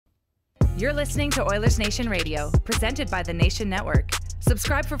You're listening to Oilers Nation Radio, presented by the Nation Network.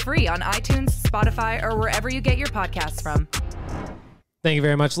 Subscribe for free on iTunes, Spotify, or wherever you get your podcasts from. Thank you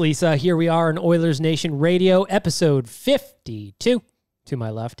very much, Lisa. Here we are on Oilers Nation Radio, episode 52. To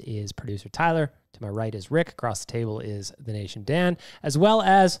my left is producer Tyler. To my right is Rick. Across the table is the Nation Dan, as well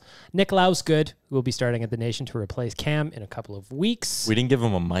as Nick Lausgood, who will be starting at the Nation to replace Cam in a couple of weeks. We didn't give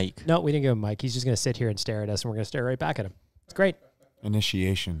him a mic. No, we didn't give him a mic. He's just going to sit here and stare at us, and we're going to stare right back at him. It's great.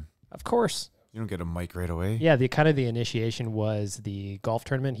 Initiation. Of course. You don't get a mic right away. Yeah, the initiation was the golf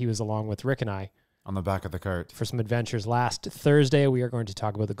tournament. He was along with Rick and I on the back of the cart for some adventures last Thursday. We are going to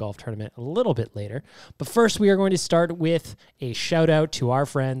talk about the golf tournament a little bit later. But first, we are going to start with a shout out to our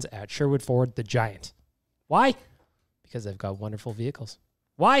friends at Sherwood Ford, the Giant. Why? Because they've got wonderful vehicles.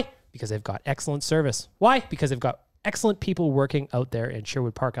 Why? Because they've got excellent service. Why? Because they've got excellent people working out there in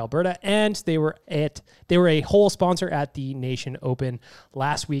Sherwood Park, Alberta, and they were a whole sponsor at the Nation Open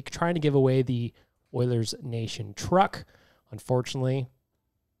last week, trying to give away the Oilers Nation truck. Unfortunately,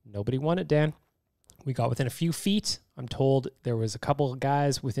 nobody won it, Dan. We got within a few feet. I'm told there was a couple of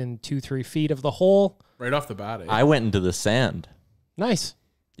guys within 2-3 feet of the hole. Right off the bat, eh? I went into the sand. Nice.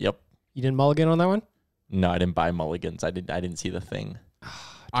 Yep. You didn't mulligan on that one? No, I didn't buy mulligans. I didn't see the thing.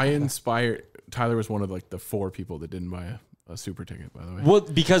 Tyler was one of like the 4 people that didn't buy a super ticket, by the way. Well,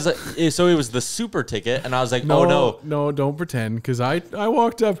 because so it was the super ticket, and I was like, no, don't pretend, because I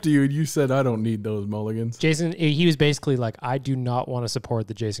walked up to you and you said I don't need those mulligans. Jason, he was basically like, I do not want to support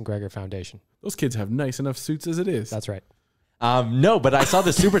the Jason Gregor Foundation. Those kids have nice enough suits as it is. That's right. No, but I saw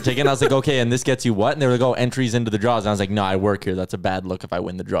the super ticket, and I was like, okay, and this gets you what? And they were like, oh, entries into the draws. And I was like, no, I work here. That's a bad look if I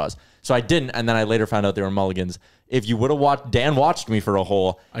win the draws. So I didn't, and then I later found out they were mulligans. If you would have watched, Dan watched me for a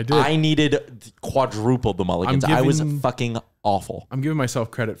hole. I did. I needed quadruple the mulligans. I was fucking awful. I'm giving myself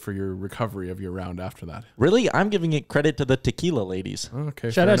credit for your recovery of your round after that. Really? I'm giving it credit to the tequila ladies.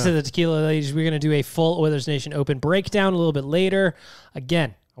 Okay. Shout out to the tequila ladies. We're going to do a full Oilers Nation Open breakdown a little bit later.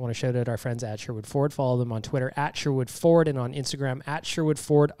 Again, I want to shout out our friends at Sherwood Ford. Follow them on Twitter at Sherwood Ford and on Instagram at Sherwood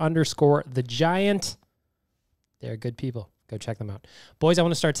Ford _the Giant. They're good people. Go check them out. Boys, I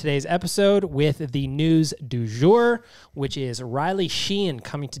want to start today's episode with the news du jour, which is Riley Sheahan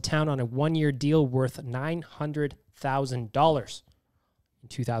coming to town on a 1-year deal worth $900,000. In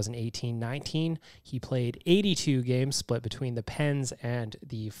 2018-19, he played 82 games split between the Pens and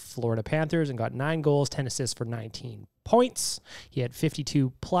the Florida Panthers and got 9 goals, 10 assists for 19 points. He had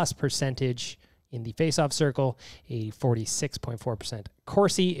 52+% in the faceoff circle, a 46.4%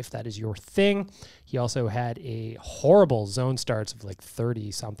 Corsi, if that is your thing. He also had a horrible zone starts of like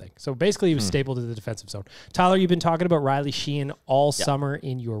 30-something. So basically, he was stable to the defensive zone. Tyler, you've been talking about Riley Sheahan all summer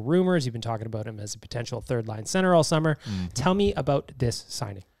in your rumors. You've been talking about him as a potential third-line center all summer. Tell me about this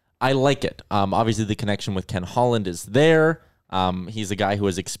signing. I like it. Obviously, the connection with Ken Holland is there. He's a guy who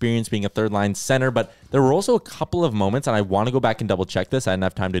has experience being a third-line center, but there were also a couple of moments, and I want to go back and double-check this. I didn't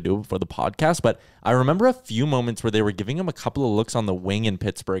have time to do it before the podcast, but I remember a few moments where they were giving him a couple of looks on the wing in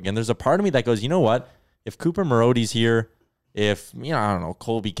Pittsburgh, and there's a part of me that goes, you know what? If Cooper Marody's here, if, I don't know,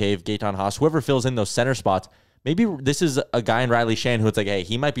 Colby Cave, Gaetan Haas, whoever fills in those center spots, maybe this is a guy in Riley Sheahan who it's like, hey,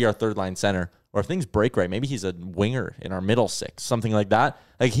 he might be our third-line center, or if things break right, maybe he's a winger in our middle six, something like that.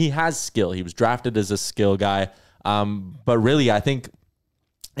 Like, he has skill. He was drafted as a skill guy. But really, I think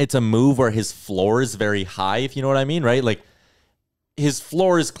it's a move where his floor is very high, if you know what I mean, right? Like, his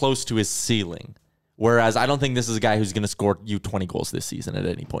floor is close to his ceiling, whereas I don't think this is a guy who's going to score you 20 goals this season at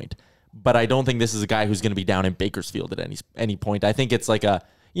any point. But I don't think this is a guy who's going to be down in Bakersfield at any point. I think it's like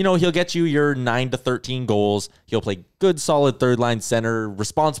he'll get you your 9 to 13 goals. He'll play good, solid third-line center,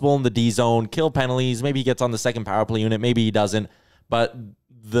 responsible in the D zone, kill penalties. Maybe he gets on the second power play unit. Maybe he doesn't. But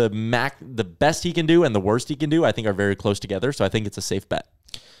the best he can do and the worst he can do, I think, are very close together. So I think it's a safe bet.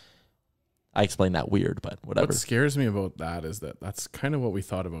 I explained that weird, but whatever. What scares me about that is that that's kind of what we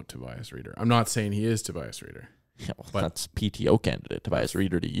thought about Tobias Reeder. I'm not saying he is Tobias Reeder. Yeah, well, that's PTO candidate Tobias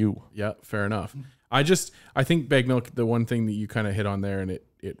Reeder to you. Yeah, fair enough. I think Bagmilk, the one thing that you kind of hit on there, and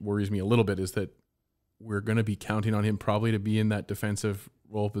it worries me a little bit, is that we're going to be counting on him probably to be in that defensive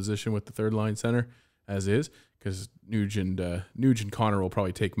role position with the third line center as is, because Nuge and Connor will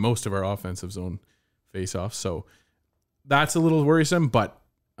probably take most of our offensive zone face-offs. So that's a little worrisome, but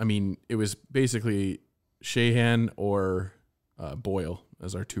I mean, it was basically Sheahan or Boyle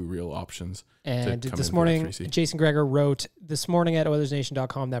as our 2 real options. And this morning, Jason Gregor wrote this morning at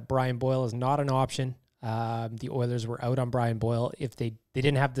OilersNation.com that Brian Boyle is not an option. The Oilers were out on Brian Boyle if they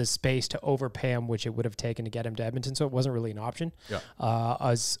didn't have the space to overpay him, which it would have taken to get him to Edmonton, so it wasn't really an option. Yeah.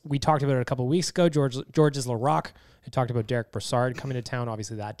 As we talked about it a couple of weeks ago, Georges Larocque had talked about Derek Brassard coming to town.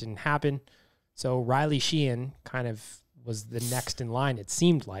 Obviously, that didn't happen. So Riley Sheahan kind of was the next in line, it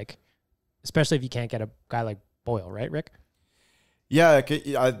seemed like. especially if you can't get a guy like Boyle, right, Rick? Yeah,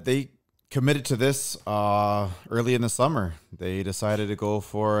 they committed to this early in the summer. They decided to go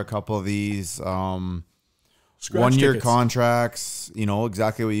for a couple of these one-year contracts. You know,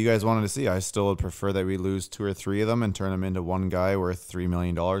 exactly what you guys wanted to see. I still would prefer that we lose 2 or 3 of them and turn them into one guy worth $3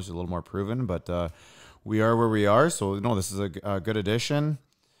 million, a little more proven. But we are where we are, so this is a good addition.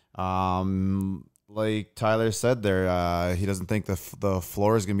 Like Tyler said there, he doesn't think the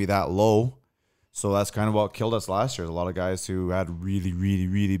floor is going to be that low. So that's kind of what killed us last year. A lot of guys who had really, really,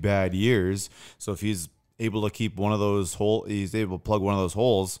 really bad years. So if he's able to keep one of those he's able to plug one of those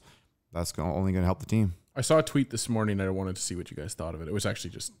holes, that's only going to help the team. I saw a tweet this morning and I wanted to see what you guys thought of it. It was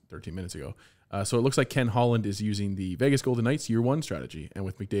actually just 13 minutes ago. So it looks like Ken Holland is using the Vegas Golden Knights year 1 strategy. And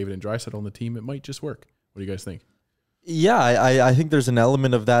with McDavid and Draisaitl on the team, it might just work. What do you guys think? Yeah, I think there's an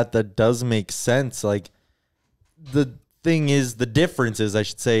element of that does make sense. Like, the difference is, I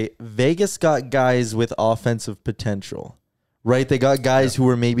should say, Vegas got guys with offensive potential, right? They got guys who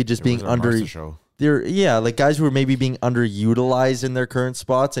were maybe just being like guys who were maybe being underutilized in their current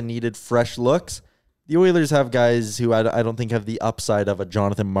spots and needed fresh looks. The Oilers have guys who I don't think have the upside of a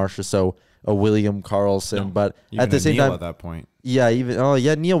Jonathan Marchessault, a William Karlsson, but even at the same time, at that point,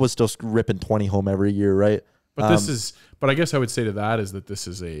 Neil was still ripping 20 home every year, right? But I guess I would say to that is that this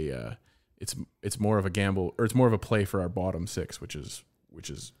is it's more of a gamble, or it's more of a play for our bottom 6, which is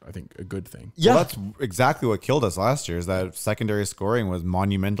I think a good thing. Yeah, well, that's exactly what killed us last year. Is that secondary scoring was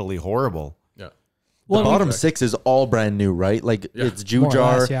monumentally horrible. Yeah, the bottom 6 is all brand new, right? Like it's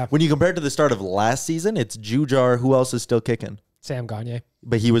Jujar. Less, when you compare it to the start of last season, it's Jujar. Who else is still kicking? Sam Gagner.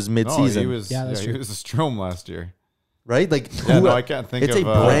 But he was mid-season. He was a Strome last year. Right? Like, I can't think it's of... It's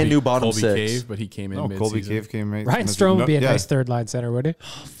a brand new bottom Colby 6. Cave, but he came in mid-season. Colby Cave came in. Ryan Strome would be a nice third-line center, would he?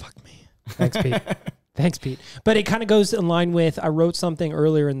 Oh, fuck me. Thanks, Pete. Thanks, Pete. But it kind of goes in line with, I wrote something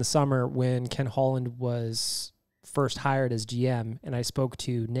earlier in the summer when Ken Holland was first hired as GM, and I spoke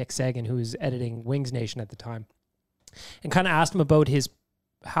to Nick Sagan, who was editing Wings Nation at the time, and kind of asked him about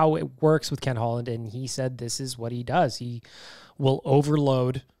how it works with Ken Holland, and he said this is what he does. He will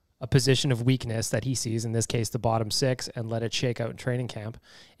overload a position of weakness that he sees, in this case, the bottom 6, and let it shake out in training camp.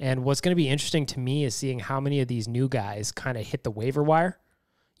 And what's going to be interesting to me is seeing how many of these new guys kind of hit the waiver wire.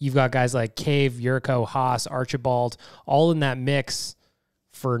 You've got guys like Cave, Yurko, Haas, Archibald, all in that mix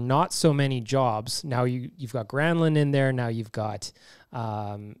for not so many jobs. Now you've got Granlund in there. Now you've got,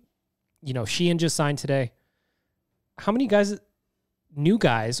 Sheahan just signed today. How many guys, new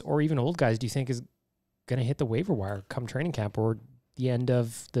guys or even old guys, do you think is going to hit the waiver wire come training camp or the end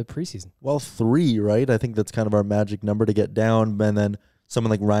of the preseason? Well, 3, right? I think that's kind of our magic number to get down. And then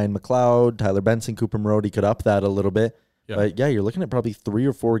someone like Ryan McLeod, Tyler Benson, Cooper Marody could up that a little bit. Yeah. But yeah, you're looking at probably 3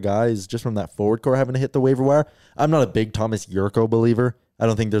 or 4 guys just from that forward core having to hit the waiver wire. I'm not a big Thomas Yurko believer. I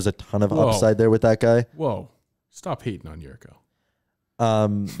don't think there's a ton of upside there with that guy. Whoa. Stop hating on Yurko.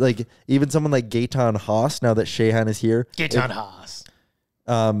 Like even someone like Gaetan Haas, now that Sheahan is here. Haas.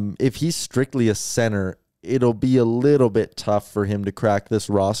 If he's strictly a center, it'll be a little bit tough for him to crack this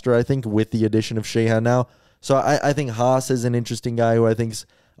roster, I think, with the addition of Sheahan now. So I think Haas is an interesting guy who I think's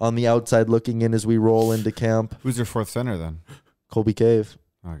on the outside looking in as we roll into camp. Who's your 4th center then? Colby Cave.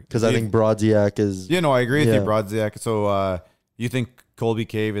 Because I think Brodziak is... Yeah, no, I agree with you, Brodziak. So you think Colby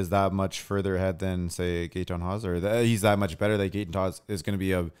Cave is that much further ahead than, say, Gaetan Haas? Or he's that much better that Gaetan Haas is going to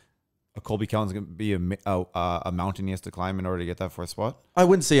be a Colby Callan's going to be a mountain he has to climb in order to get that 4th spot? I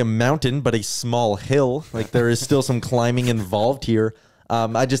wouldn't say a mountain, but a small hill. Like there is still some climbing involved here.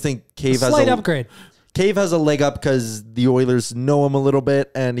 I just think Cave has a slight upgrade. Cave has a leg up because the Oilers know him a little bit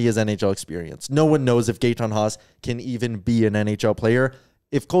and he has NHL experience. No one knows if Gaetan Haas can even be an NHL player.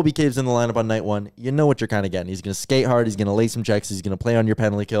 If Colby Cave's in the lineup on night 1, you know what you're kind of getting. He's going to skate hard. He's going to lay some checks. He's going to play on your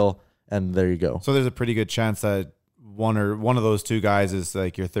penalty kill. And there you go. So there's a pretty good chance that one of those 2 guys is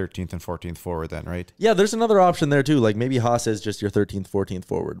like your 13th and 14th forward then, right? Yeah, there's another option there too. Like maybe Haas is just your 13th, 14th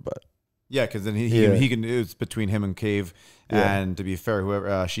forward, but yeah, because then he can. It's between him and Cave, and to be fair, whoever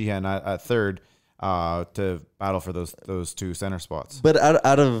Sheahan at 3rd to battle for those 2 center spots. But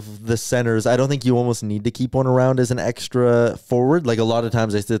out of the centers, I don't think you almost need to keep one around as an extra forward. Like a lot of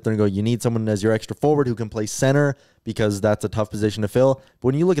times I sit there and go, you need someone as your extra forward who can play center because that's a tough position to fill. But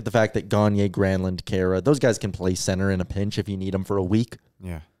when you look at the fact that Gagner, Granlund, Kara, those guys can play center in a pinch if you need them for a week.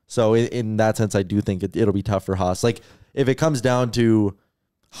 Yeah. So in that sense, I do think it'll be tough for Haas. Like if it comes down to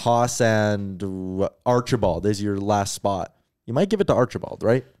Haas and Archibald as your last spot, you might give it to Archibald,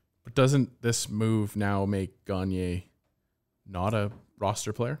 right? But doesn't this move now make Gagner not a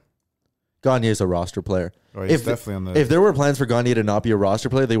roster player? Gagner is a roster player. Oh, he's definitely on the... If there were plans for Gagner to not be a roster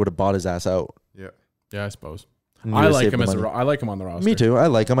player, they would have bought his ass out. Yeah. Yeah, I suppose. I like him I like him on the roster. Me too. I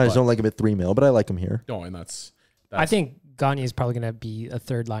like him. I just don't like him at $3 million, but I like him here. Oh, and that's I think Gagne is probably going to be a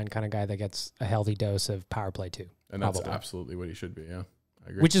third line kind of guy that gets a healthy dose of power play too. And that's absolutely what he should be. Yeah, I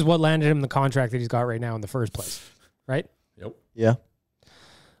agree. Which is what landed him the contract that he's got right now in the first place, right? Yep. Yeah.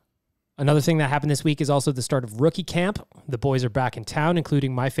 Another thing that happened this week is also the start of rookie camp. The boys are back in town,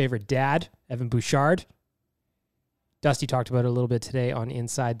 including my favorite dad, Evan Bouchard. Dusty talked about it a little bit today on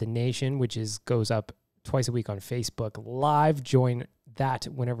Inside the Nation, which goes up twice a week on Facebook Live. Join that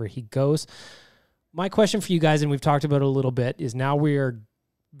whenever he goes. My question for you guys, and we've talked about it a little bit, is now we are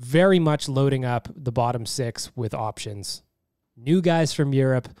very much loading up the bottom six with options. New guys from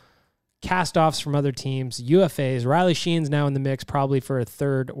Europe, cast-offs from other teams, UFAs. Riley Sheahan's now in the mix, probably for a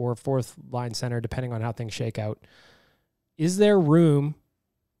third or fourth line center, depending on how things shake out. Is there room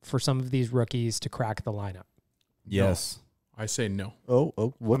for some of these rookies to crack the lineup? Yes. No. I say no.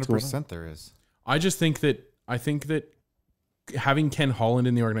 Oh, what's 100% there is. I think that having Ken Holland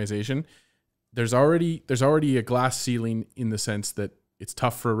in the organization, there's already a glass ceiling in the sense that it's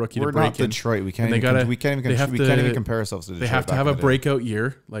tough for a rookie to break in. We're not Detroit. We can't even compare ourselves to Detroit. They have to have a breakout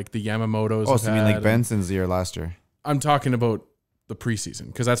year like the Yamamotos. Oh, so you mean like Benson's year last year? I'm talking about the preseason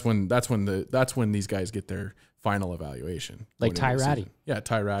because that's when these guys get their final evaluation. Like Ty Ratty. Yeah,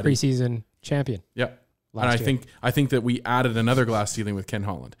 Ty Ratty. Preseason champion. Yeah. And I think that we added another glass ceiling with Ken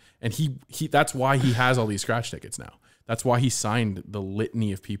Holland. And he that's why he has all these scratch tickets now. That's why he signed the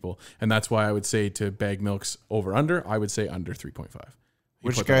litany of people. And that's why I would say to Bag Milk's over-under, I would say under 3.5.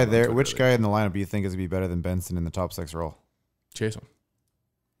 Which guy in the lineup do you think is going to be better than Benson in the top six role? Chason.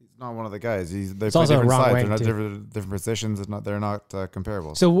 He's not one of the guys. They it's play also different a wrong sides. way They're not different positions. They're not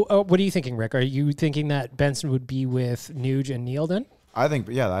comparable. So what are you thinking, Rick? Are you thinking that Benson would be with Nuge and Neal then? I think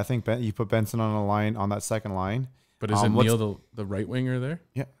you put Benson on a line on that second line. But is it Neal the right winger there?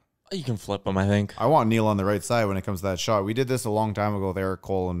 Yeah. You can flip him, I think. I want Neal on the right side when it comes to that shot. We did this a long time ago with Eric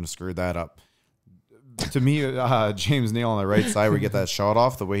Cole and screwed that up. To me, James Neal on the right side, we get that shot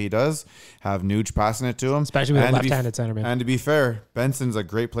off the way he does. Have Nuge passing it to him. Especially with a left-handed centerman. And to be fair, Benson's a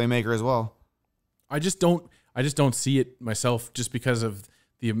great playmaker as well. I just don't see it myself just because of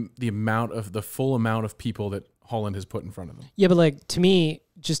the full amount of people that Holland has put in front of them. Yeah, but like to me,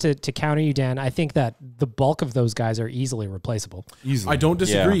 just to counter you, Dan, I think that the bulk of those guys are easily replaceable. I don't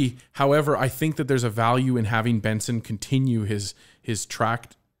disagree. Yeah. However, I think that there's a value in having Benson continue his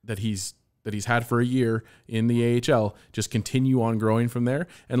track that he's had for a year in the AHL, just continue on growing from there.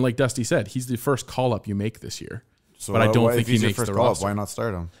 And like Dusty said, he's the first call-up you make this year. So but I don't think he makes the roster. Why not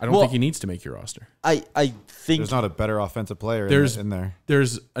start him? I don't think he needs to make your roster. I think there's not a better offensive player in there.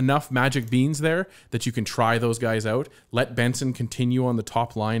 There's enough magic beans there that you can try those guys out. Let Benson continue on the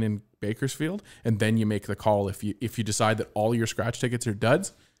top line in Bakersfield, and then you make the call. If you decide that all your scratch tickets are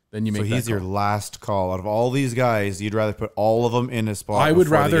duds, then you make that call. So he's your last call. Out of all these guys, you'd rather put all of them in a spot. I would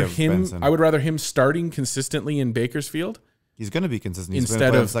rather him starting consistently in Bakersfield. He's going to be consistent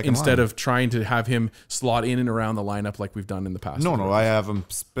instead of trying to have him slot in and around the lineup like we've done in the past. No, I have him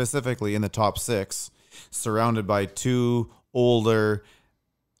specifically in the top six, surrounded by two older,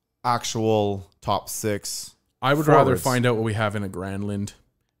 actual top six. I would rather find out what we have in a Granlund,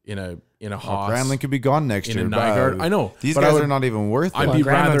 in a Haas. Granlund could be gone next year. In a Nygaard. I know these guys are not even worth it.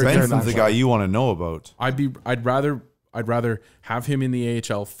 Benson's the guy you want to know about. I'd rather have him in the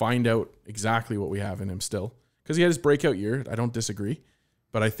AHL, find out exactly what we have in him still. Because he had his breakout year. I don't disagree.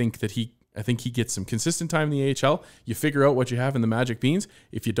 But I think he gets some consistent time in the AHL. You figure out what you have in the Magic Beans.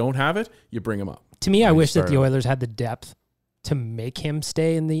 If you don't have it, you bring him up. To me, I wish that the Oilers had the depth to make him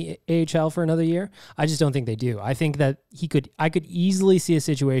stay in the AHL for another year. I just don't think they do. I think that I could easily see a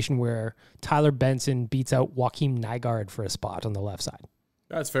situation where Tyler Benson beats out Joakim Nygaard for a spot on the left side.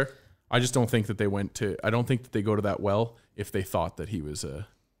 That's fair. I just don't think that I don't think that they go to that well if they thought that he was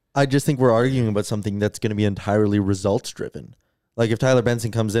I just think we're arguing about something that's going to be entirely results driven. Like if Tyler Benson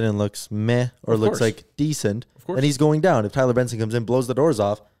comes in and looks meh or looks like decent, then he's going down. If Tyler Benson comes in, blows the doors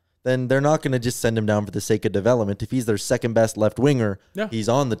off, then they're not going to just send him down for the sake of development. If he's their second best left winger, he's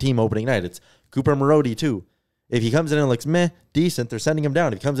on the team opening night. It's Cooper Marody too. If he comes in and looks meh, decent, they're sending him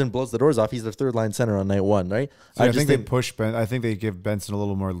down. If he comes in and blows the doors off, he's their third line center on night one, right? So I think they push I think they give Benson a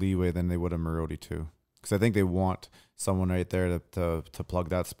little more leeway than they would a Marody too. Because I think they want someone right there to plug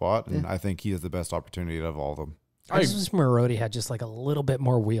that spot, and I think he has the best opportunity of all of them. I just wish Marody had just like a little bit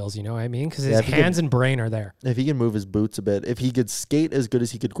more wheels, you know what I mean? Because his hands and brain are there. If he can move his boots a bit, if he could skate as good as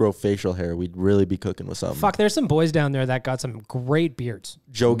he could grow facial hair, we'd really be cooking with something. Fuck, there's some boys down there that got some great beards.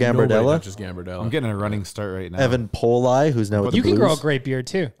 Joe Gambardella. Not just Gambardella. I'm getting a running start right now. Evan Polai, who's now with the You Blues. can grow a great beard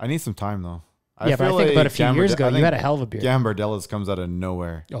too. I need some time though. Yeah, but I think about a few years ago, you had a hell of a beer. Gambardella's comes out of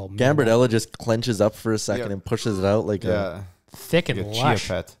nowhere. Oh, man. Gambardella just clenches up for a second and pushes it out like a thick and like a lush.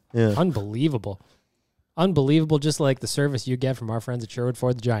 chia pet. yeah. Unbelievable. Unbelievable, just like the service you get from our friends at Sherwood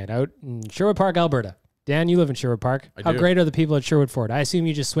Ford the Giant out in Sherwood Park, Alberta. Dan, you live in Sherwood Park. How great are the people at Sherwood Ford? I assume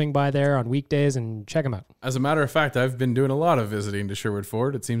you just swing by there on weekdays and check them out. As a matter of fact, I've been doing a lot of visiting to Sherwood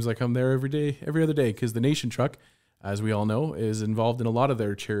Ford. It seems like I'm there every other day, because the Nation truck, as we all know, is involved in a lot of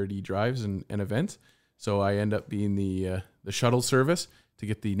their charity drives and events. So I end up being the shuttle service to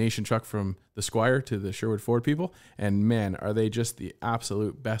get the Nation truck from the Squire to the Sherwood Ford people. And man, are they just the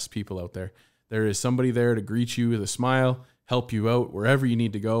absolute best people out there. There is somebody there to greet you with a smile, help you out wherever you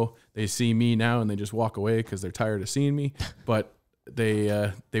need to go. They see me now and they just walk away because they're tired of seeing me. But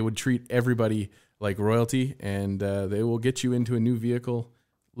they would treat everybody like royalty, and they will get you into a new vehicle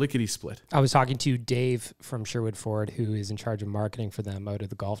lickety split. I was talking to Dave from Sherwood Ford, who is in charge of marketing for them out of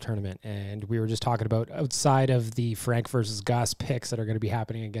the golf tournament, and we were just talking about, outside of the Frank versus Gus picks that are going to be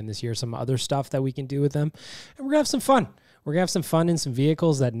happening again this year, some other stuff that we can do with them, and we're going to have some fun. We're going to have some fun in some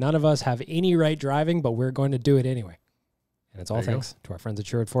vehicles that none of us have any right driving, but we're going to do it anyway. And it's all thanks to our friends at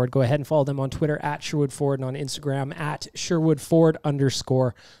Sherwood Ford. Go ahead and follow them on Twitter at Sherwood Ford and on Instagram at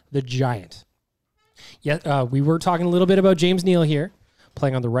SherwoodFord_the Giant. Yeah, we were talking a little bit about James Neal here,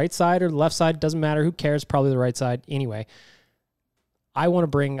 playing on the right side or the left side. Doesn't matter. Who cares? Probably the right side. Anyway, I want to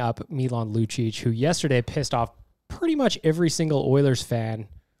bring up Milan Lucic, who yesterday pissed off pretty much every single Oilers fan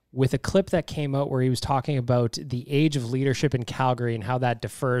with a clip that came out where he was talking about the age of leadership in Calgary and how that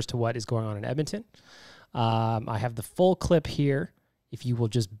differs to what is going on in Edmonton. I have the full clip here. If you will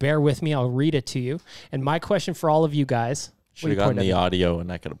just bear with me, I'll read it to you. And my question for all of you guys... Should have gotten the audio and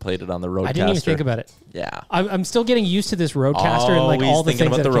I could have played it on the Roadcaster. I didn't even think about it. Yeah. I'm still getting used to this Roadcaster and like all the things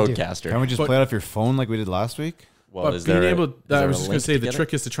about that the it can do. Roadcaster. Can't we just play it off your phone like we did last week? Well, But is being there able, I was a just going link to say, to the get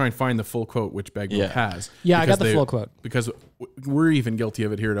trick is to try and find the full quote, which Bagwell has. Yeah, I got the Because full quote. Because we're even guilty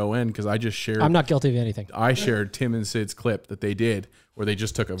of it here at ON, because I just shared. I'm not guilty of anything. I shared Tim and Sid's clip that they did, where they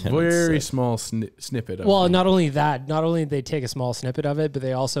just took a very small snippet of Well, not only that, not only did they take a small snippet of it, but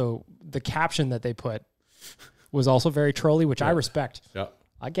they also, the caption that they put was also very trolly, which I respect. Yeah.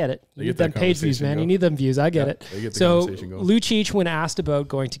 I get it. You They need get them that page views, conversation man. You going. need them views. I get it. they get the So conversation going. Lucic, when asked about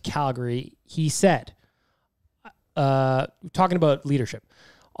going to Calgary, he said, talking about leadership,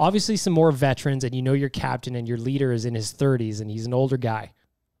 obviously some more veterans, and you know your captain and your leader is in his 30s and he's an older guy.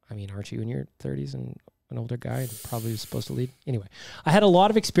 I mean, aren't you in your 30s and an older guy probably supposed to lead? Anyway, I had a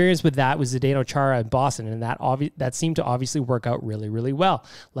lot of experience with that with Zdeno Chara in Boston, and that seemed to obviously work out really, really well.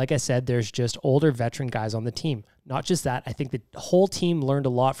 Like I said, there's just older veteran guys on the team. Not just that, I think the whole team learned a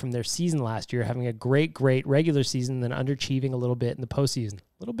lot from their season last year, having a great regular season, then underachieving a little bit in the postseason.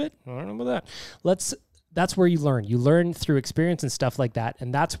 A little bit? I don't know about that. That's where you learn. You learn through experience and stuff like that,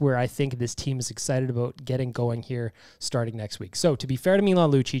 and that's where I think this team is excited about getting going here starting next week. So, to be fair to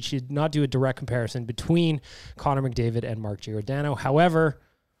Milan Lucic, he did not do a direct comparison between Connor McDavid and Mark Giordano. However,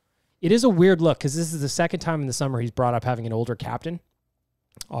 it is a weird look because this is the second time in the summer he's brought up having an older captain.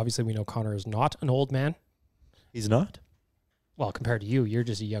 Obviously, we know Connor is not an old man. He's not? Well, compared to you, you're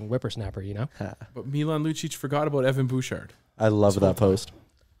just a young whippersnapper, you know? But Milan Lucic forgot about Evan Bouchard. I love that post.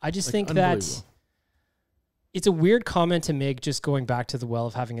 I just think that it's a weird comment to make, just going back to the well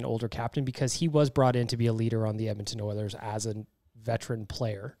of having an older captain, because he was brought in to be a leader on the Edmonton Oilers as a veteran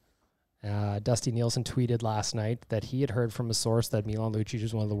player. Dusty Nielsen tweeted last night that he had heard from a source that Milan Lucic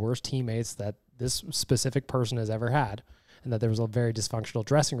is one of the worst teammates that this specific person has ever had, and that there was a very dysfunctional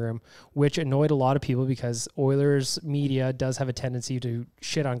dressing room, which annoyed a lot of people because Oilers media does have a tendency to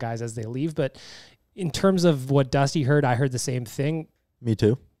shit on guys as they leave. But in terms of what Dusty heard, I heard the same thing. Me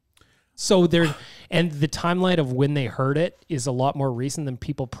too. So and the timeline of when they heard it is a lot more recent than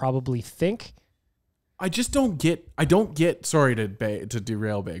people probably think. I just don't get, sorry to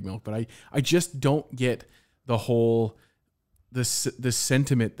derail Bag Milk, but I just don't get the whole, the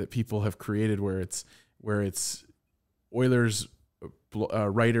sentiment that people have created where it's Oilers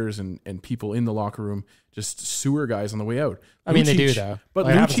writers and people in the locker room just sewer guys on the way out. I mean, they do though. But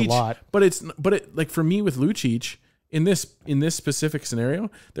it happens a Lucic, lot. but like for me with Lucic, in this specific scenario,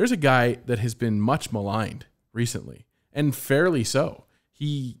 there's a guy that has been much maligned recently, and fairly so.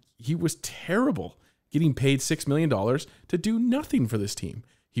 He was terrible, getting paid $6 million to do nothing for this team.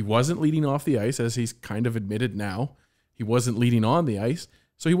 He wasn't leading off the ice, as he's kind of admitted now. He wasn't leading on the ice,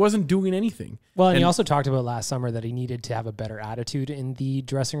 so he wasn't doing anything. Well, and he also talked about last summer that he needed to have a better attitude in the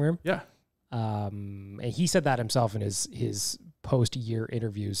dressing room. Yeah. And he said that himself in his post-year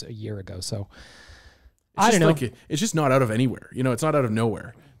interviews a year ago. So I don't know. Like it's just not out of anywhere. You know, it's not out of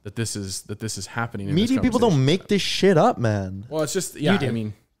nowhere that this is happening. Media people don't make this shit up, man. Well, it's just, You do. I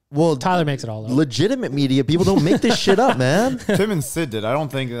mean, Well, Tyler makes it all up. legitimate media people don't make this shit up, man. Tim and Sid did. I don't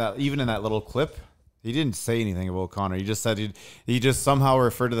think that even in that little clip, he didn't say anything about Connor. He just said he just somehow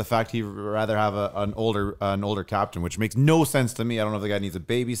referred to the fact he'd rather have an older captain, which makes no sense to me. I don't know if the guy needs a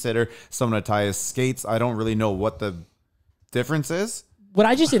babysitter, someone to tie his skates. I don't really know what the difference is. What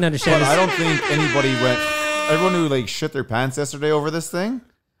I just didn't understand But is I don't think anybody went. Everyone who like shit their pants yesterday over this thing,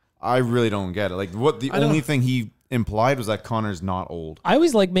 I really don't get it. Like what the only thing he implied was that Connor's not old. I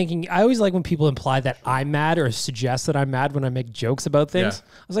always like when people imply that I'm mad or suggest that I'm mad when I make jokes about things.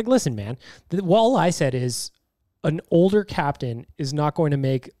 Yeah. I was like, listen, man, all I said is an older captain is not going to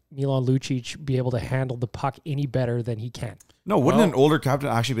make Milan Lucic be able to handle the puck any better than he can. No, wouldn't an older captain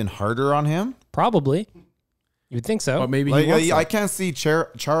actually been harder on him? Probably. You would think so. But maybe Like, he wants I can't see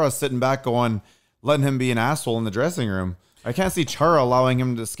Chara sitting back letting him be an asshole in the dressing room. I can't see Chara allowing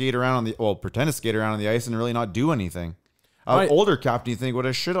him to skate around pretend to skate around on the ice and really not do anything. Older captain, you think, would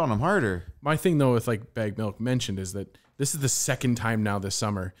have shit on him harder. My thing, though, with like Bag Milk mentioned, is that this is the second time now this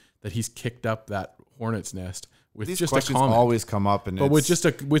summer that he's kicked up that hornet's nest with These just a questions comment. always come up, and But with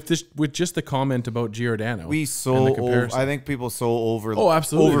just the comment about Giordano, I think people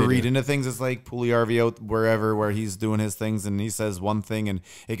absolutely overread into things. It's like Pugliarvi out where he's doing his things, and he says one thing, and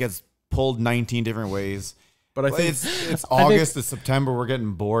it gets pulled 19 different ways. But I think it's August to September. We're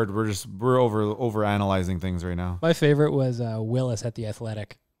getting bored. We're over analyzing things right now. My favorite was Willis at the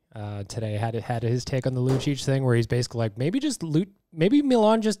Athletic today. Had his take on the Lucic thing, where he's basically like, maybe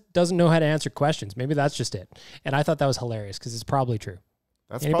Milan just doesn't know how to answer questions. Maybe that's just it. And I thought that was hilarious because it's probably true.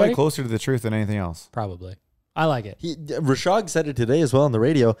 That's Anybody? probably closer to the truth than anything else. Probably. I like it. Rashad said it today as well on the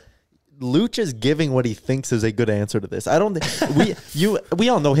radio. Luch is giving what he thinks is a good answer to this. I don't think we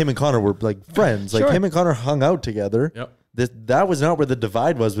all know him and Connor were like friends. Like Sure. him and Connor hung out together. Yep. That was not where the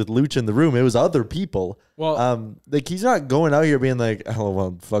divide was with Luch in the room. It was other people. Well, like he's not going out here being like, oh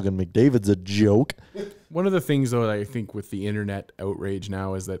well, fucking McDavid's a joke. one of the things though that I think with the internet outrage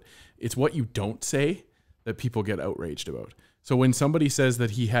now is that it's what you don't say that people get outraged about. So when somebody says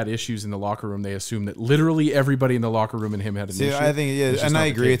that he had issues in the locker room, they assume that literally everybody in the locker room and him had an issue. I think, and I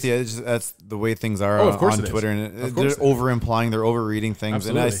agree with you. That's the way things are of course on Twitter. And they're over-implying, they're over-reading things.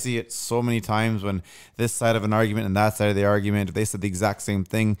 Absolutely. And I see it so many times when this side of an argument and that side of the argument, if they said the exact same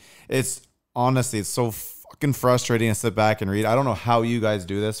thing, it's so fucking frustrating to sit back and read. I don't know how you guys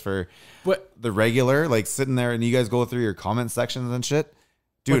do this for the regular, like sitting there and you guys go through your comment sections and shit.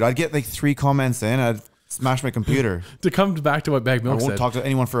 Dude, I'd get like 3 comments in, I'd smash my computer. To come back to what Bag Milk I won't said, talk to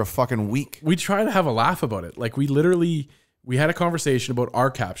anyone for a fucking week. we try to have a laugh about it. Like we had a conversation about our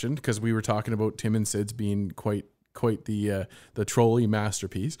caption because we were talking about Tim and Sid's being quite the trolley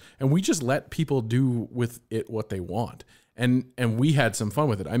masterpiece, and we just let people do with it what they want, and we had some fun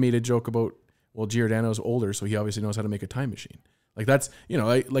with it. I made a joke about, well, Giordano's older, so he obviously knows how to make a time machine. Like that's,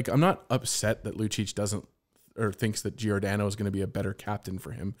 like I'm not upset that Lucic doesn't or thinks that Giordano is going to be a better captain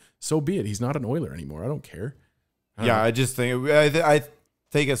for him. So be it. He's not an Oiler anymore. I don't care. I just think I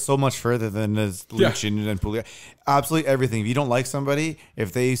take it so much further than as Lucien and Puglia. Absolutely everything. If you don't like somebody,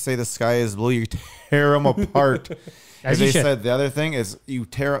 if they say the sky is blue, you tear them apart. If they said the other thing, is you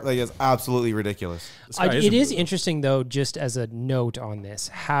tear, like, it's absolutely ridiculous. It is interesting, though, just as a note on this,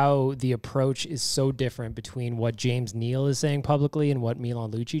 how the approach is so different between what James Neal is saying publicly and what Milan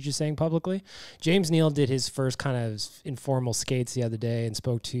Lucic is saying publicly. James Neal did his first kind of informal skates the other day and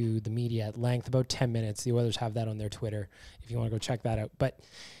spoke to the media at length, about 10 minutes. The Oilers have that on their Twitter if you want to go check that out. But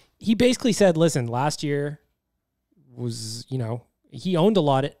he basically said, listen, last year was, he owned a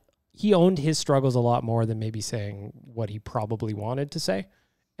lot. He owned his struggles a lot more than maybe saying what he probably wanted to say.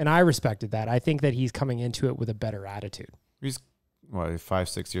 And I respected that. I think that he's coming into it with a better attitude. He's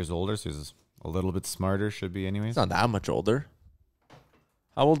 5-6 years older, so he's a little bit smarter, should be anyways. He's not that much older.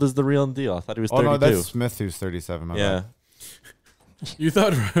 How old is the real deal? I thought he was 32. Oh, no, that's Smith who's 37. My bad. You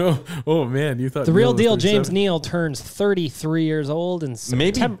thought, oh man, you thought the real deal. 37? James Neal turns 33 years old in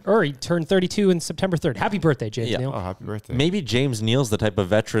September, or he turned 32 in September 3rd. Happy birthday, James Neal. Oh, happy birthday. Maybe James Neal's the type of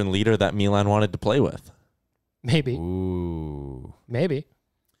veteran leader that Milan wanted to play with. Maybe. Ooh. Maybe.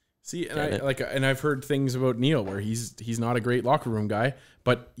 See, and I've heard things about Neal where he's not a great locker room guy,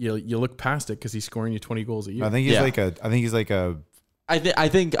 but you look past it because he's scoring you 20 goals a year. I think he's like a I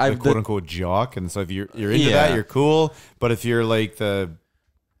think a quote unquote jock, and so if you're into that, you're cool. But if you're like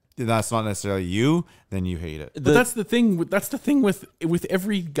that's not necessarily you, then you hate it. But that's the thing. That's the thing with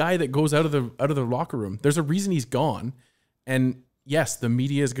every guy that goes out of the locker room. There's a reason he's gone, and yes, the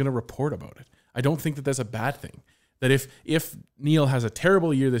media is going to report about it. I don't think that that's a bad thing. That if Neal has a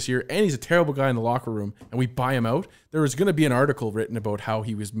terrible year this year and he's a terrible guy in the locker room and we buy him out, there is going to be an article written about how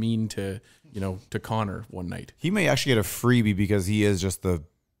he was mean to Connor one night. He may actually get a freebie because he is just the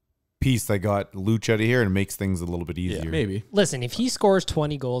piece that got Luch out of here and makes things a little bit easier. Maybe. Listen, if he scores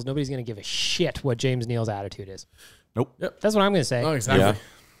 20 goals, nobody's going to give a shit what James Neal's attitude is. Nope. That's what I'm going to say. Oh, exactly. Yeah.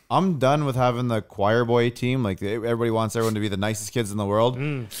 I'm done with having the choir boy team. Like everybody wants everyone to be the nicest kids in the world.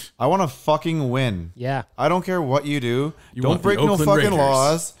 I want to fucking win. Yeah. I don't care what you do. You Don't want the break no Oakland fucking Raiders.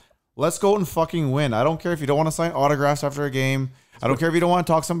 laws. Let's go out and fucking win. I don't care if you don't want to sign autographs after a game. I don't care if you don't want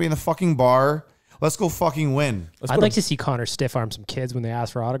to talk to somebody in the fucking bar. Let's go fucking win. I'd like to see Connor stiff arm some kids when they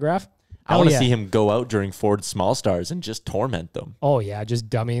ask for autograph. I want to yeah. see him go out during Ford's Small Stars and just torment them. Oh, yeah. Just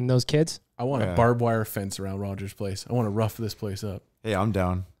dummying those kids. I want a barbed wire fence around Rogers Place. I want to rough this place up. Hey, I'm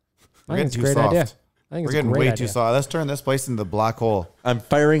down. I think it's a too great soft. idea. I think We're it's a getting great way idea. too soft. Let's turn this place into the black hole. I'm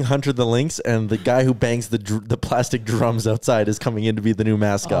firing Hunter the Lynx, and the guy who bangs the plastic drums outside is coming in to be the new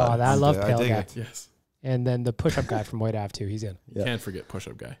mascot. Oh, I love I Pale dig Guy. it. Yes. And then the push-up guy from White Ave, too. He's in. Yeah. Can't forget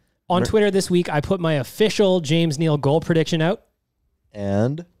push-up guy. On Twitter this week, I put my official James Neal goal prediction out.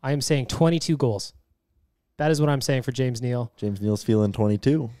 And I am saying 22 goals. That is what I'm saying for James Neal. James Neal's feeling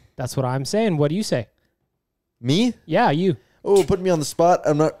 22. That's what I'm saying. What do you say? Me? Yeah, you. Oh, put me on the spot.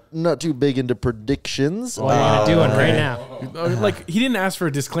 I'm not too big into predictions. What are you going to do one right now? Like, he didn't ask for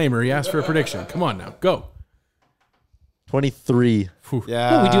a disclaimer. He asked for a prediction. Come on now. Go. 23.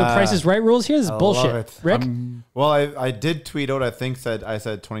 Yeah. Oh, we doing Prices Right rules here? This is I bullshit. love it. Rick? Well, I did tweet out, I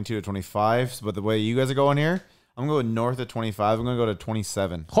said 22 to 25, but the way you guys are going here, I'm going north of 25. I'm going to go to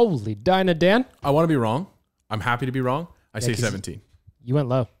 27. Holy Dinah, Dan. I want to be wrong. I'm happy to be wrong. I say 'cause 17. You went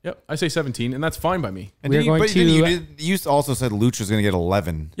low. Yep. I say 17, and that's fine by me. And We're going to- you also said Luch was going to get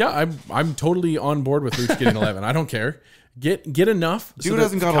 11. Yeah, I'm totally on board with Luch getting 11. I don't care. Get enough. Dude that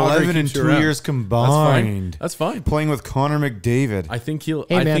hasn't got Calgary 11 in keeps you 2 around. years That's combined. fine. That's fine. Playing with Connor McDavid. I think he'll.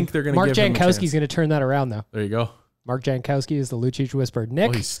 Hey, I man, think they're going to Mark give him a Jankowski's chance. going to turn that around, though. There you go. Mark Jankowski is the Lucic whisperer.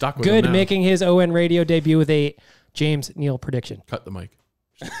 Nick, Well, he's stuck with good him now. making his ON radio debut with a James Neal prediction. Cut the mic.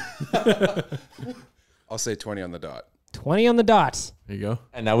 I'll say 20 on the dot. 20 on the dot. There you go.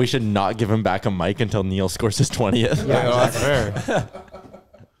 And now we should not give him back a mic until Neil scores his 20th. Yeah, that's fair.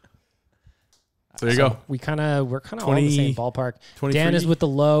 So there you go. we're kind of all in the same 20 ballpark. 23? Dan is with the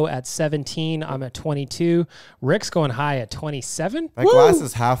low at 17. I'm at 22. Rick's going high at 27. That glass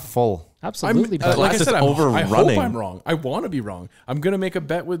is half full. Absolutely. Like I glass is said, I hope overrunning. I'm wrong. I want to be wrong. I'm gonna make a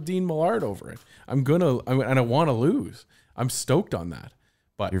bet with Dean Millard over it. And I want to lose. I'm stoked on that.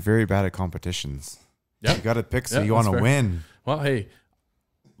 But You're very bad at competitions. Yeah. You got to pick so Yeah, you want that's to fair. win. well, hey,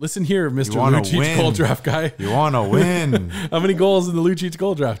 listen here, Mr. wanna Lucic win. goal draft guy. You want to win. How many goals in the Lucic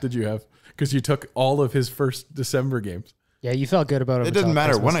goal draft did you have? Because you took all of his first December games. Yeah, you felt good about it. It didn't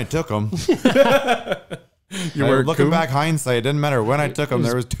matter when I took them. You were looking Cooom? back, hindsight, it didn't matter when I took them.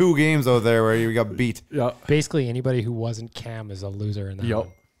 There was 2 games out there where you got beat. Yeah. Basically, anybody who wasn't Cam is a loser in that Yep. one.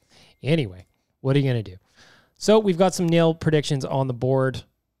 Anyway, what are you going to do? So we've got some Neal predictions on the board.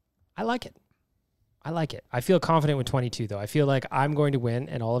 I like it. I feel confident with 22, though. I feel like I'm going to win,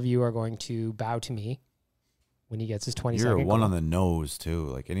 and all of you are going to bow to me when he gets his 22nd You're a one goal. on the nose, too.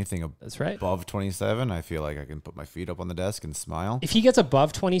 Like anything That's right. above 27, I feel like I can put my feet up on the desk and smile. If he gets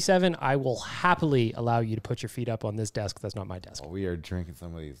above 27, I will happily allow you to put your feet up on this desk. That's not my desk. Oh, we are drinking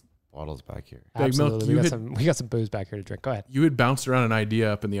some of these bottles back here. Big Milk, Absolutely. you We got some booze back here to drink. Go ahead. You had bounced around an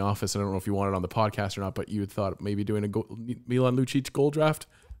idea up in the office. I don't know if you wanted it on the podcast or not, but you had thought maybe doing a Milan Lucic goal draft.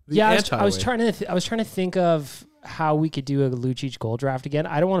 The Yeah, I was anti-way. trying to think of how we could do a Lucic goal draft again.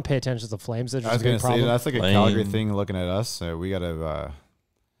 I don't want to pay attention to the Flames. That's I was just a going big to say, problem. that's like a Lame. Calgary thing looking at us. So we got to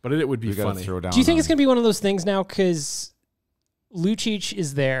But it would be funny. throw down. Do you think on- it's going to be one of those things now? Because Lucic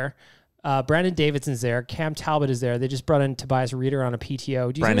is there. Brandon Davidson's there. Cam Talbot is there. They just brought in Tobias Reeder on a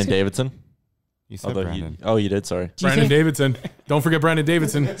PTO. Do you Brandon think it's Davidson. You said Although Brandon. you did, sorry. do you Brandon think- Davidson. Don't forget Brandon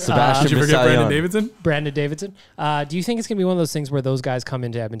Davidson. Sebastian Did you forget Vissaillon. Brandon Davidson? Brandon Davidson. Do you think it's going to be one of those things where those guys come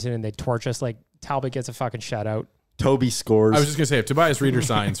into Edmonton and they torch us? Like Talbot gets a fucking shutout. Toby scores. I was just going to say, if Tobias Reeder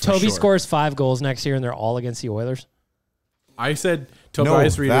signs, for Toby sure. scores 5 goals next year and they're all against the Oilers. I said No,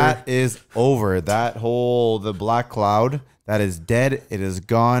 Tobias Reeder. that is over. The black cloud, that is dead. It is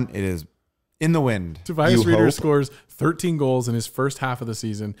gone. It is in the wind. Tobias You Reeder hope. scores 13 goals in his first half of the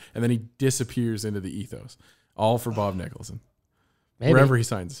season, and then he disappears into the ethos. All for Bob Nicholson. Maybe. Wherever he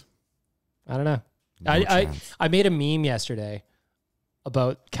signs. I don't know. No I chance. made a meme yesterday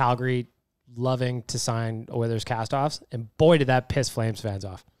about Calgary loving to sign Oilers castoffs, and boy, did that piss Flames fans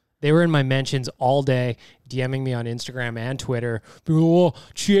off. They were in my mentions all day, DMing me on Instagram and Twitter. Oh,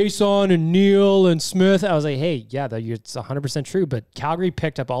 Chiasson and Neal and Smith. I was like, hey, yeah, it's 100% true, but Calgary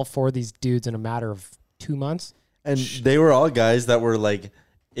picked up all 4 of these dudes in a matter of 2 months. and they were all guys that were like,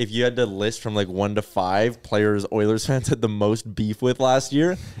 if you had to list from like 1 to 5 players Oilers fans had the most beef with last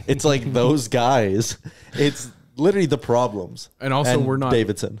year, it's like those guys. It's literally the problems. And also, we're not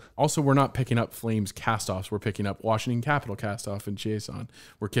Davidson. Also, we're not picking up Flames castoffs. We're picking up Washington Capital castoff and Sheahan.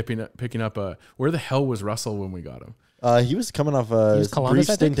 We're picking up where the hell was Russell when we got him? He was coming off a Columbus,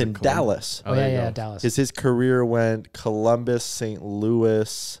 brief stint in Dallas. Oh, yeah, Dallas. Because his career went Columbus, St.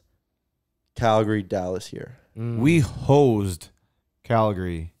 Louis, Calgary, Dallas here. We hosed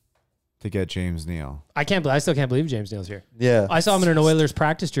Calgary to get James Neal. I still can't believe James Neal's here. Yeah. I saw him in an Oilers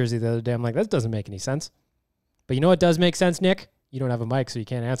practice jersey the other day. I'm like, that doesn't make any sense. But you know what does make sense, Nick? You don't have a mic, so you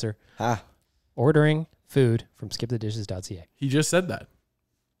can't answer. Ordering food from skipthedishes.ca. He just said that.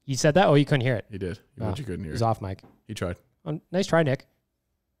 He said that? Oh, you couldn't hear it. He did. You couldn't hear He's it. off mic. He tried. Nice try, Nick.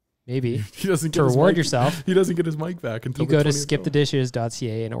 Maybe. He doesn't to reward yourself. He doesn't get his mic back until you go to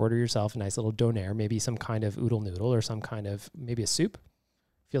skipthedishes.ca and order yourself a nice little donair, maybe some kind of oodle noodle or some kind of, maybe a soup.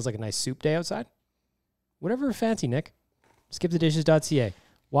 Feels like a nice soup day outside. Whatever fancy, Nick. Skipthedishes.ca.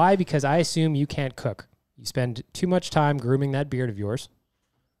 Why? Because I assume you can't cook. You spend too much time grooming that beard of yours.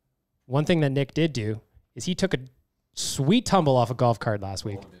 One thing that Nick did do is he took a sweet tumble off a golf cart last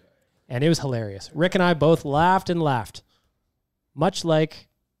week. And it was hilarious. Rick and I both laughed and laughed. Much like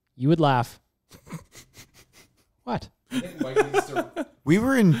you would laugh. What? We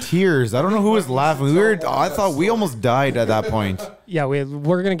were in tears. I don't know who was laughing. I thought we almost died at that point. Yeah,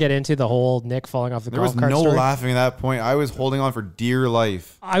 we're going to get into the whole Nick falling off the golf cart There was no story. laughing at that point. I was holding on for dear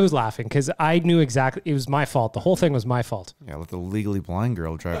life. I was laughing because I knew exactly it was my fault. The whole thing was my fault. Yeah, let the legally blind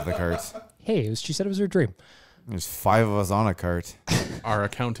girl drive the cart. Hey, she said it was her dream. There's 5 of us on a cart. Our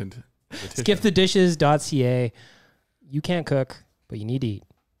accountant. Skipthedishes.ca. You can't cook, but you need to eat,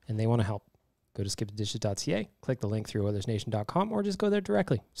 and they want to help. Go to skipthedishes.ca, click the link through Oilersnation.com, or just go there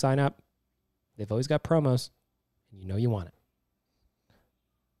directly. Sign up. They've always got promos, and you know you want it.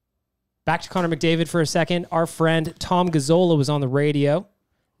 Back to Connor McDavid for a second. Our friend Tom Gazzola was on the radio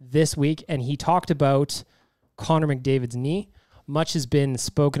this week, and he talked about Connor McDavid's knee. Much has been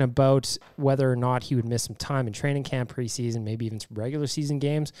spoken about whether or not he would miss some time in training camp, preseason, maybe even some regular season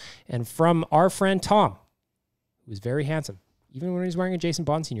games. And from our friend Tom, who is very handsome, even when he's wearing a Jason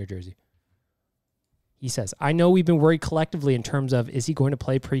Bond Sr. jersey, he says, I know we've been worried collectively in terms of, is he going to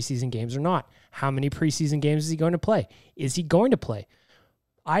play preseason games or not? How many preseason games is he going to play? Is he going to play?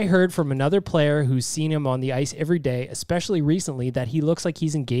 I heard from another player who's seen him on the ice every day, especially recently, that he looks like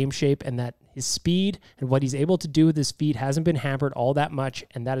he's in game shape and that his speed and what he's able to do with his feet hasn't been hampered all that much,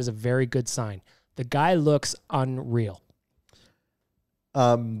 and that is a very good sign. The guy looks unreal.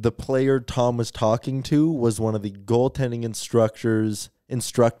 The player Tom was talking to was one of the goaltending instructors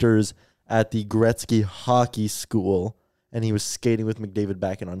at the Gretzky Hockey School, and he was skating with McDavid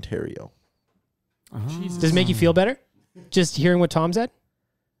back in Ontario. Does it make you feel better? Just hearing what Tom said?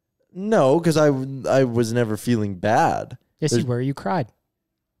 No, because I was never feeling bad. Yes, you were. You cried.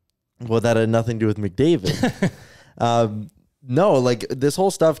 Well, that had nothing to do with McDavid. No, like this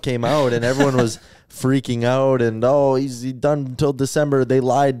whole stuff came out and everyone was freaking out and, he's done until December. They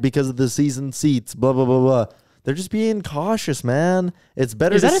lied because of the season seats, blah, blah, blah, blah. They're just being cautious, man. It's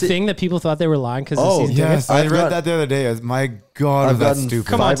better. Is that a thing that people thought they were lying because of the season yes, tickets? I read that the other day. My God, that's stupid.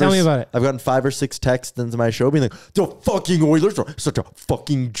 Come on, tell me about it. I've gotten 5 or 6 texts into my show being like, the fucking Oilers are such a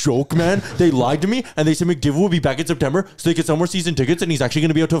fucking joke, man. They lied to me and they said McDavid will be back in September so they get some more season tickets and he's actually going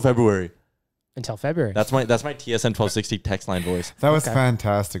to be out till February. Until February. That's my TSN 1260 text line voice. That was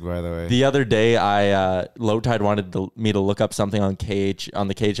fantastic, by the way. The other day, Low Tide wanted me to look up something on the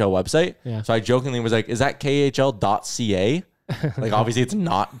KHL website. Yeah. So I jokingly was like, "Is that KHL.ca?" Like, obviously, it's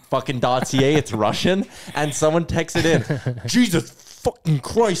not fucking .ca. It's Russian. And someone texted in, "Jesus fucking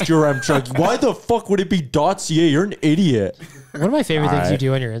Christ, you're Chunky. Why the fuck would it be .ca? You're an idiot." One of my favorite things you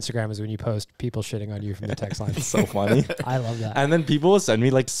do on your Instagram is when you post people shitting on you from the text line. It's so funny. I love that. And then people will send me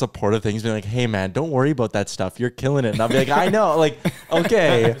like supportive things, being like, "Hey man, don't worry about that stuff. You're killing it." And I'll be like, "I know." Like,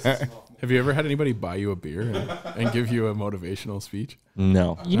 okay. Have you ever had anybody buy you a beer and give you a motivational speech?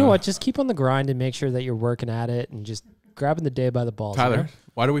 No. You know what? Just keep on the grind and make sure that you're working at it and just grabbing the day by the balls. Tyler, you know?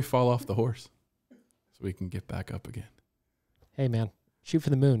 why do we fall off the horse? So we can get back up again. Hey man, shoot for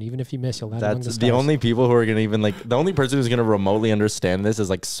the moon. Even if you miss, you'll land among the That's stars. the only people who are going to even like, the only person who's going to remotely understand this is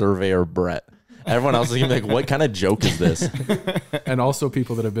like Surveyor Brett. Everyone else is going to be like, what kind of joke is this? And also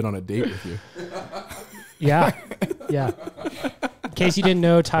people that have been on a date with you. Yeah. Yeah. In case you didn't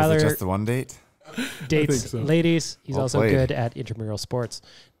know, Tyler Was it just the one date? dates so. ladies. He's Well also played. good at intramural sports.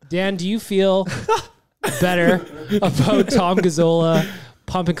 Dan, do you feel better about Tom Gazzola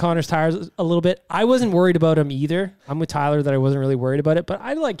pumping Connor's tires a little bit? I wasn't worried about him either. I'm with Tyler that I wasn't really worried about it, but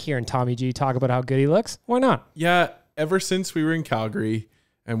I like hearing Tommy G talk about how good he looks. Why not? Yeah, ever since we were in Calgary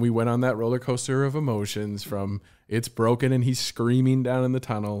and we went on that roller coaster of emotions from It's broken, and he's screaming down in the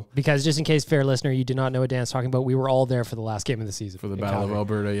tunnel. Because just in case, fair listener, you do not know what Dan's talking about, we were all there for the last game of the season. For the Battle of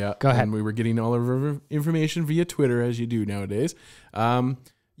Alberta, yeah. Go ahead. And we were getting all of our information via Twitter, as you do nnowadays.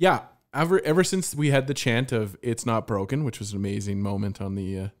 Ever since we had the chant of "It's not broken," which was an amazing moment on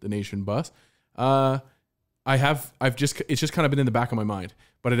the Nation bus, it's just kind of been in the back of my mind.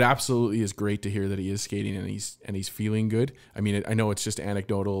 But it absolutely is great to hear that he is skating and he's feeling good. I mean, I know it's just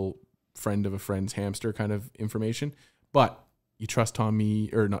anecdotal, friend of a friend's hamster kind of information, but you trust Tommy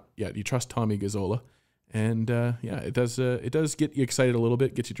Gazzola, and it does get you excited a little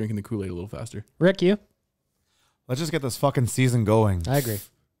bit, gets you drinking the Kool-Aid a little faster. Rick, you? Let's just get this fucking season going. I agree.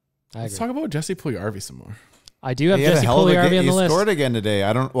 Let's talk about Jesse Puljujarvi some more. I do have Jesse Puljujarvi on the list. He scored again today.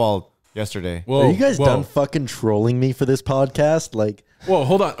 Yesterday. Whoa, are you guys done fucking trolling me for this podcast? Like, whoa,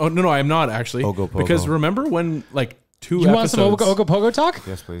 hold on. Oh no, I am not actually. Ogo-pogo. Because remember when like two you episodes? You want some Ogo Pogo talk?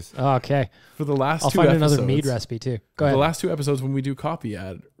 Yes, please. Okay. For the last I'll two find episodes, another mead recipe too. Go ahead. The last 2 episodes when we do copy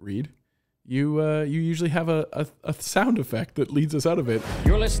ad read, you usually have a sound effect that leads us out of it.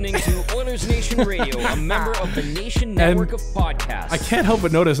 You're listening to Oilers Nation Radio, a member of the Nation Network of Podcasts. I can't help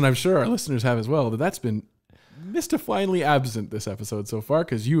but notice, and I'm sure our listeners have as well, that's been mystifyingly absent this episode so far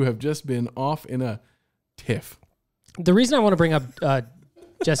because you have just been off in a tiff. The reason I want to bring up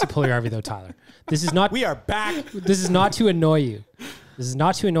Jesse Puljujarvi, though, Tyler, this is not. We are back. This is not to annoy you.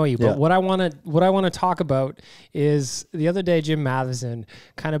 But what I want to talk about is the other day Jim Matheson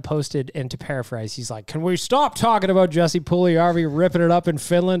kind of posted, and to paraphrase, he's like, "Can we stop talking about Jesse Puljujarvi ripping it up in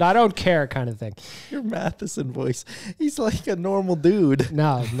Finland? I don't care," kind of thing. Your Matheson voice. He's like a normal dude.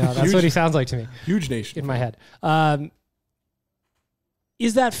 No, that's what he sounds like to me. Huge nation in my head.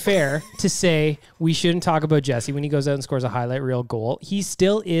 Is that fair to say we shouldn't talk about Jesse when he goes out and scores a highlight reel goal? He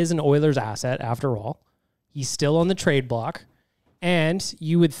still is an Oilers asset after all. He's still on the trade block. And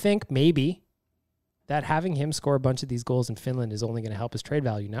you would think maybe that having him score a bunch of these goals in Finland is only going to help his trade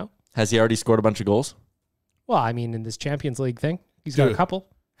value, no? Has he already scored a bunch of goals? Well, I mean, in this Champions League thing, he's got a couple.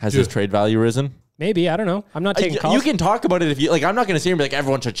 Has his trade value risen? Maybe, I don't know. I'm not taking calls. You can talk about it if you like. I'm not going to sit here and be like,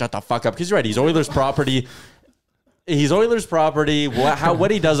 everyone should shut the fuck up, because you're right. He's Oilers property. He's Oilers property.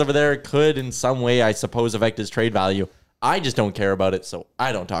 What he does over there could in some way, I suppose, affect his trade value. I just don't care about it, so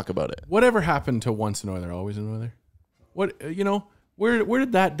I don't talk about it. Whatever happened to once an Oiler, always an Oiler? Where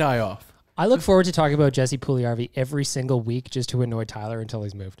did that die off? I look forward to talking about Jesse Puljujarvi every single week just to annoy Tyler until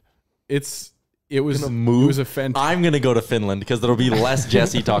he's moved. It was a fantastic. I'm gonna go to Finland because there'll be less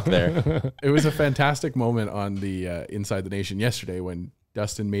Jesse talk there. It was a fantastic moment on the Inside the Nation yesterday when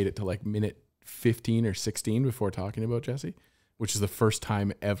Dustin made it to like minute 15 or 16 before talking about Jesse, which is the first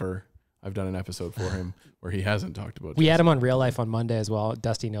time ever I've done an episode for him where he hasn't talked about We Jesse. had him on Real Life on Monday as well.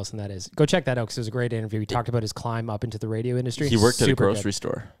 Dusty Nielsen, that is. Go check that out because it was a great interview. He talked about his climb up into the radio industry. He worked at a Super grocery good.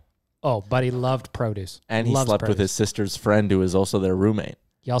 store. Oh, but he loved produce. And he Loves slept with produce. his sister's friend who is also their roommate.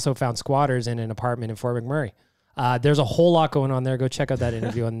 He also found squatters in an apartment in Fort McMurray. There's a whole lot going on there. Go check out that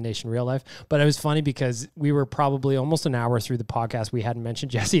interview on the Nation Real Life. But it was funny because we were probably almost an hour through the podcast. We hadn't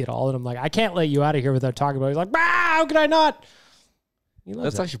mentioned Jesse at all. And I'm like, I can't let you out of here without talking about it. He's like, how could I not?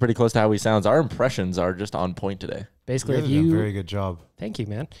 That's actually pretty close to how he sounds. Our impressions are just on point today. Basically, You guys did a very good job. Thank you,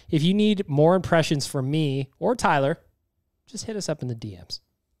 man. If you need more impressions from me or Tyler, just hit us up in the DMs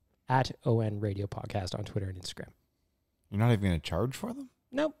at ON Radio Podcast on Twitter and Instagram. You're not even going to charge for them?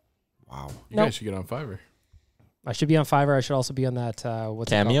 Nope. Wow. You guys should get on Fiverr. I should be on Fiverr. I should also be on that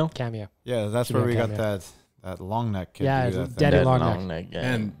what's Cameo? it called? Cameo. Yeah, that's Should where be we on got Cameo. that long neck kid. Yeah, to do that Dead thing. and long neck.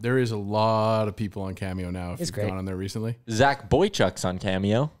 yeah. And there is a lot of people on Cameo now. If It's you've great. gone on there recently, Zach Boychuk's on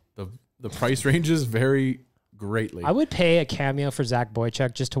Cameo. the price ranges vary greatly. I would pay a Cameo for Zach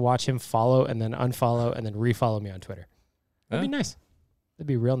Boychuk just to watch him follow and then unfollow and then refollow me on Twitter. That'd be nice. That'd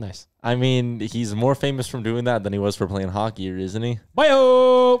be real nice. I mean, he's more famous from doing that than he was for playing hockey, isn't he?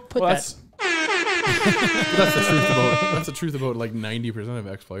 Bye-oh! Put that. That's the truth about. That's the truth about like 90% of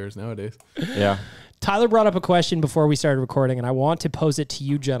ex players nowadays. Yeah. Tyler brought up a question before we started recording, and I want to pose it to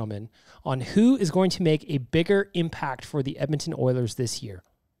you, gentlemen, on who is going to make a bigger impact for the Edmonton Oilers this year.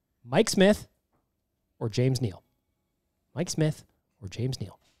 Mike Smith or James Neal? Mike Smith or James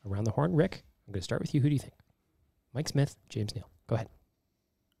Neal? Around the horn, Rick, I'm going to start with you. Who do you think? Mike Smith, James Neal. Go ahead.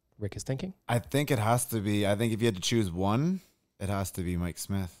 Rick is thinking. I think it has to be. I think if you had to choose one, it has to be Mike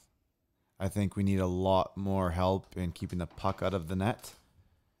Smith. I think we need a lot more help in keeping the puck out of the net.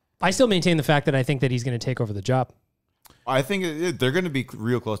 I still maintain the fact that I think that he's going to take over the job. I think they're going to be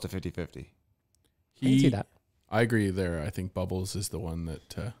real close to 50-50. I can see that. I agree there. I think Bubbles is the one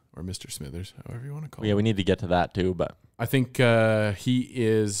that, or Mr. Smithers, however you want to call Yeah, him. we need to get to that too, but I think he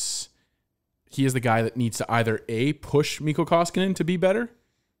is the guy that needs to either A, push Mikko Koskinen to be better,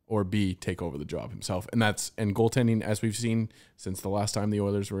 or B, take over the job himself. And goaltending, as we've seen since the last time the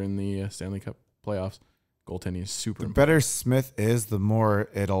Oilers were in the Stanley Cup playoffs, goaltending is super The important. better Smith is, the more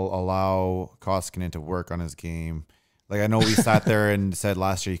it'll allow Koskinen to work on his game. Like, I know we sat there and said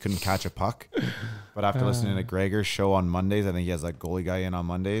last year he couldn't catch a puck, but after listening to Gregor's show on Mondays, I think he has that goalie guy in on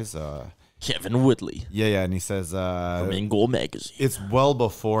Mondays. Kevin Woodley Yeah, and he says from In Goal Magazine. it's well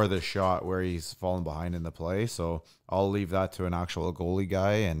before the shot where he's fallen behind in the play. So I'll leave that to an actual goalie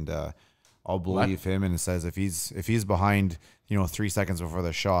guy, and I'll believe him. And it says if he's behind, 3 seconds before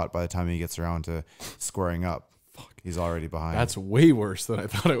the shot, by the time he gets around to squaring up, he's already behind. That's way worse than I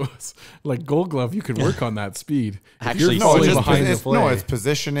thought it was. Like Gold Glove, you could work on that speed. Actually, If you're fully behind the it's, play. no, it's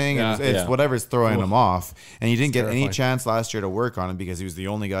positioning. Yeah. It's whatever's throwing him off. And he didn't get any terrifying. chance last year to work on it because he was the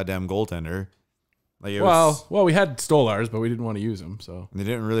only goddamn goaltender. Like, it was, Well, we had Stolars, but we didn't want to use him. So they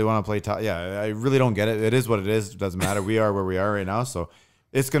didn't really want to play top. Yeah, I really don't get it. It is what it is. It doesn't matter. We are where we are right now. So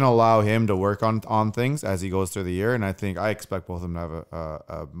it's going to allow him to work on things as he goes through the year. And I expect both of them to have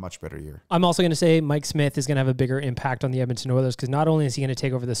a much better year. I'm also going to say Mike Smith is going to have a bigger impact on the Edmonton Oilers because not only is he going to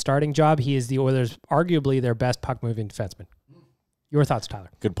take over the starting job, he is the Oilers' arguably their best puck-moving defenseman. Your thoughts, Tyler?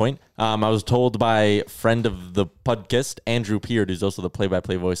 Good point. I was told by friend of the podcast, Andrew Peart, who's also the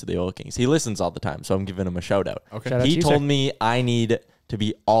play-by-play voice of the Oil Kings. He listens all the time, so I'm giving him a shout-out. Okay. Shout out to He you, told sir. me I need to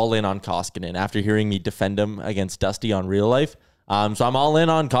be all in on Koskinen after hearing me defend him against Dusty on Real Life. So I'm all in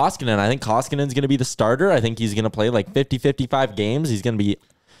on Koskinen. I think Koskinen's going to be the starter. I think he's going to play like 50, 55 games. He's going to be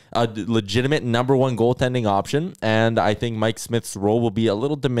a legitimate number one goaltending option. And I think Mike Smith's role will be a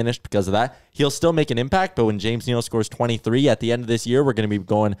little diminished because of that. He'll still make an impact, but when James Neal scores 23 at the end of this year, we're going to be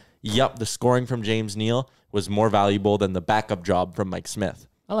going, yep, the scoring from James Neal was more valuable than the backup job from Mike Smith.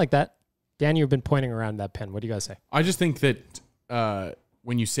 I like that. Dan, you've been pointing around that pen. What do you guys say? I just think that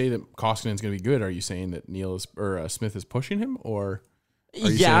when you say that Koskinen's going to be good, are you saying that Smith is pushing him, or are you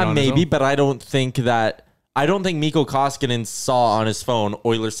saying it Yeah, on his maybe, own? but I don't think Mikko Koskinen saw on his phone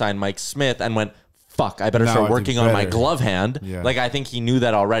Oilers signed Mike Smith and went, fuck, I better Now I start do working on my better. glove hand. Yeah. Like, I think he knew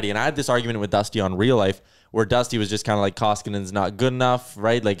that already. And I had this argument with Dusty on Real Life where Dusty was just kind of like, Koskinen's not good enough,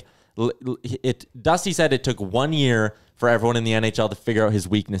 right? Like, Dusty said it took 1 year for everyone in the NHL to figure out his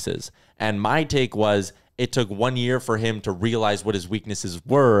weaknesses. And my take was it took 1 year for him to realize what his weaknesses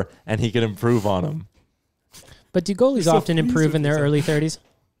were and he could improve on them. But do goalies so often pleased improve with in their yourself. early 30s?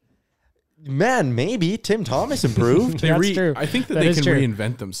 Man, maybe Tim Thomas improved. That's true. I think that That they is can true.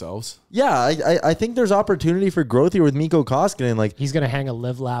 reinvent themselves. Yeah, I think there's opportunity for growth here with Mikko Koskinen. Like, He's going to hang a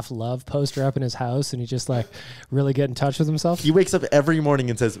live, laugh, love poster up in his house and he just like really get in touch with himself. he wakes up every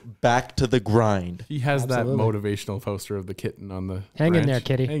morning and says, "Back to the grind." He has Absolutely. that motivational poster of the kitten on the Hang in branch. there,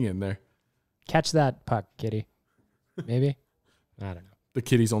 kitty. Hang in there. Catch that puck, kitty. Maybe? I don't know. The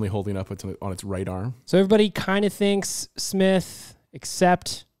kitty's only holding up on its right arm. So everybody kind of thinks Smith,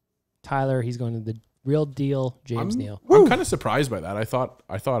 except Tyler. He's going to the real deal, James Neal. I'm kind of surprised by that. I thought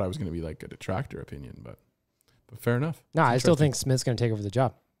I was going to be like a detractor opinion, but fair enough. No, I still Interesting. think Smith's going to take over the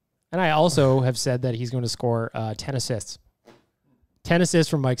job. And I also have said that he's going to score 10 assists. 10 assists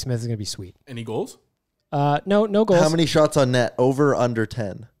from Mike Smith is going to be sweet. Any goals? No goals. How many shots on net? Over, under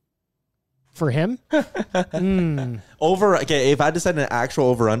 10? For him? Okay, if I had to set an actual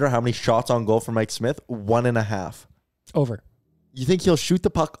over-under, how many shots on goal for Mike Smith? 1.5. Over. You think he'll shoot the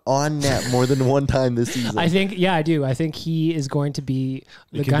puck on net more than one time this season? I think, yeah, I do. I think he is going to be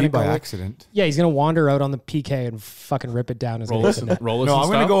the It can kind be of by goalie. accident. Yeah, he's going to wander out on the PK and fucking rip it down. As Roll good us, as it. roll us. No, and I'm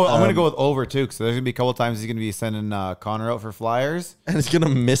gonna stuff? go. I'm gonna go with over too. So there's gonna be a couple of times he's gonna be sending Connor out for flyers. and it's going to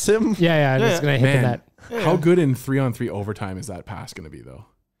miss him? Yeah, Yeah, it's going to hit the Man, net. how good in 3-on-3 overtime is that pass going to be, though?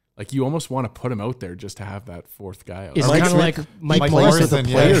 Like, you almost want to put him out there just to have that fourth guy out. It's there. kind of like Smith, Mike he Morrison, plays with the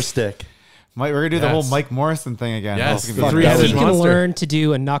yeah. player stick. We're gonna do the whole Yes. Mike Morrison thing again. Yes, That's the gonna be three-headed If he fantastic. can monster. learn to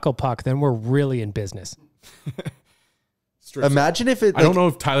do a knuckle puck, then we're really in business. Imagine if it. I don't know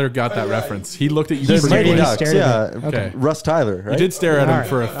if Tyler got that reference. He looked at you. There's for Mighty Mighty years. Ducks. Ducks, stared yeah. at Okay. Russ Tyler, You right? did stare at him Alright,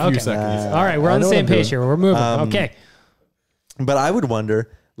 for a few okay. seconds. All right, we're I on the know same what I'm page doing. here. We're moving. Okay. But I would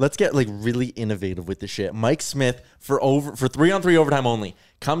wonder, let's get like really innovative with this shit. Mike Smith for 3-on-3 overtime only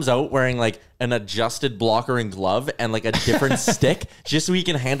comes out wearing like an adjusted blocker and glove and like a different stick just so he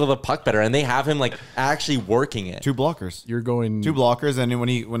can handle the puck better. And they have him like actually working it. 2 blockers. You're going 2 blockers, and then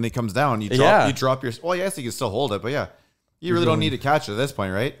when he comes down, you drop your. Well, yes, you can still hold it, but yeah, you really don't need to catch it at this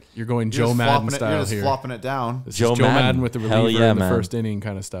point, right? You're going You're Joe just Madden flopping it- style You're just here. flopping it down. This Joe is Joe Madden. Madden with the Hell reliever yeah, in the man. first inning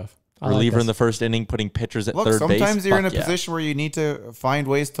kind of stuff. I like Reliever this. in the first inning, putting pitchers at Look, third base. sometimes you're in a Fuck yeah. position where you need to find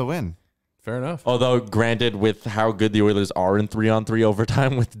ways to win. Fair enough. Although, granted, with how good the Oilers are in 3-on-3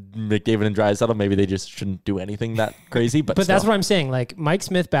 overtime with McDavid and Draisaitl, maybe they just shouldn't do anything that crazy. But But that's still. what I'm saying. Like Mike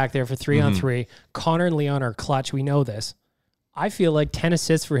Smith back there for 3-on-3. Connor and Leon are clutch. We know this. I feel like 10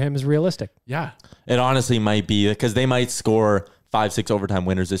 assists for him is realistic. Yeah. It honestly might be because they might score 5-6 overtime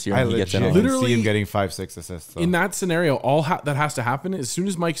winners this year. I And he gets in. legit Literally- see him getting 5-6 assists. Though. In that scenario, all that has to happen is as soon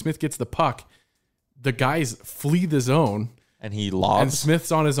as Mike Smith gets the puck, the guys flee the zone, And he and lobs.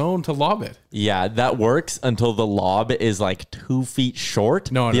 Smith's on his own to lob it. Yeah, that works until the lob is like 2 feet short.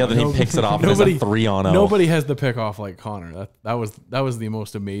 The other team no- picks it off and it's a 3-on-0. Nobody has the pick off like Connor. That was the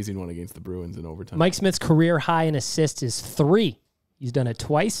most amazing one against the Bruins in overtime. Mike Smith's career high in assists is 3. He's done it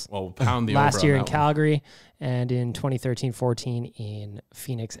twice. Well, pound the Last over year on in that one. Calgary and in 2013-14 in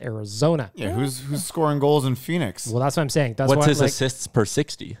Phoenix, Arizona. Yeah, who's scoring goals in Phoenix? Well, that's what I'm saying. That's What's why, his like, assists per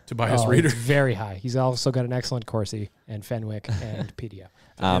 60? Tobias oh, Reader. it's very high. He's also got an excellent Corsi and Fenwick and PDO.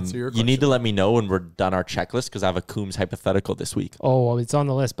 answer your You need question. to let me know when we're done our checklist because I have a Coombs hypothetical this week. Oh, well, it's on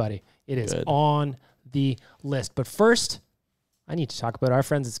the list, buddy. It is Good. on the list. But first, I need to talk about our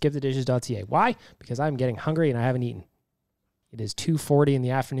friends at skipthedishes.ca. Why? Because I'm getting hungry and I haven't eaten. It is 2:40 in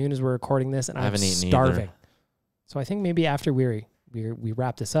the afternoon as we're recording this, and I I'm haven't eaten starving. either. So I think maybe after we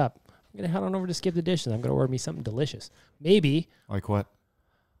wrap this up, I'm going to head on over to Skip the Dishes. I'm going to order me something delicious. Maybe, Like what?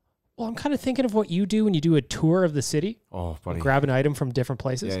 well, I'm kind of thinking of what you do when you do a tour of the city. Oh, buddy. Grab an item from different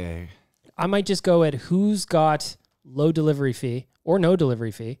places. Yeah. I might just go at who's got low delivery fee or no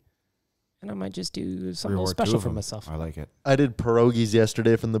delivery fee, and I might just do something a little Reward two special of for them. myself. I like it. I did pierogies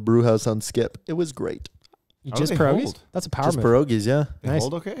yesterday from the brew house on Skip. It was great. You How just do they pierogies? hold? That's a power Just move. pierogies, yeah. They Nice.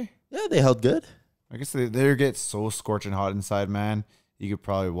 hold okay? Yeah, they held good. I guess they get so scorching hot inside, man. You could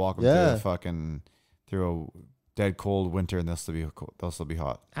probably walk them Yeah. through a dead cold winter, and they'll still be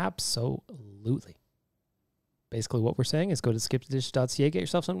hot. Absolutely. Basically, what we're saying is go to skipthedishes.ca, get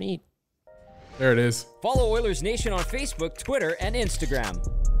yourself something to eat. There it is. Follow Oilers Nation on Facebook, Twitter, and Instagram.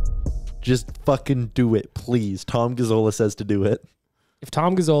 Just fucking do it, please. Tom Gazzola says to do it. If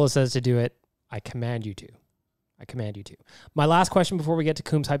Tom Gazzola says to do it, I command you to. I command you to. My last question before we get to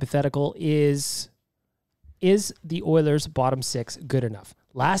Coombs' hypothetical is the Oilers' bottom 6 good enough?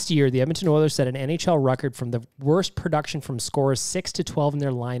 Last year, the Edmonton Oilers set an NHL record from the worst production from scorers 6 to 12 in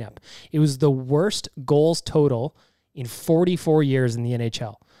their lineup. It was the worst goals total in 44 years in the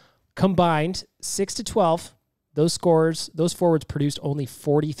NHL. Combined, 6 to 12, those forwards produced only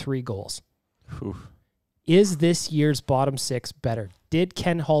 43 goals. Whew. Is this year's bottom 6 better? Did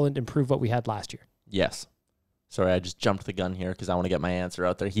Ken Holland improve what we had last year? Yes. Sorry, I just jumped the gun here because I want to get my answer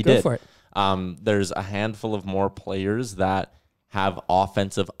out there. He Go did. for it. There's a handful of more players that have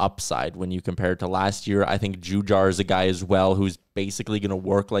offensive upside when you compare it to last year. I think Jujar is a guy as well who's basically going to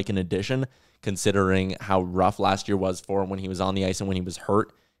work like an addition, considering how rough last year was for him when he was on the ice and when he was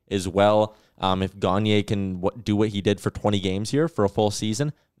hurt as well. If Gagne can do what he did for 20 games here for a full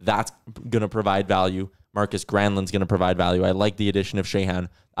season, that's going to provide value. Marcus Granlund's going to provide value. I like the addition of Sheahan.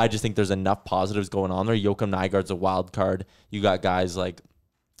 I just think there's enough positives going on there. Joakim Nygard's a wild card. You got guys like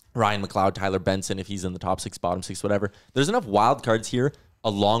Ryan McLeod, Tyler Benson, if he's in the top 6, bottom 6, whatever. There's enough wild cards here,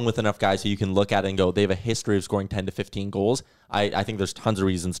 along with enough guys who you can look at and go, they have a history of scoring 10 to 15 goals. I think there's tons of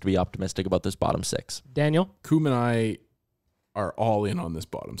reasons to be optimistic about this bottom 6. Daniel? Cooom and I are all in on this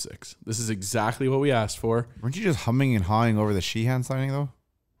bottom 6. This is exactly what we asked for. Weren't you just humming and hawing over the Sheahan signing though?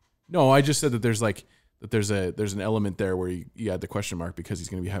 No, I just said that there's an element there where you add the question mark because he's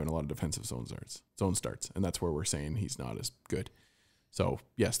going to be having a lot of defensive zone starts, and that's where we're saying he's not as good. So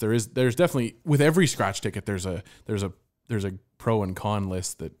yes, there's definitely, with every scratch ticket there's a pro and con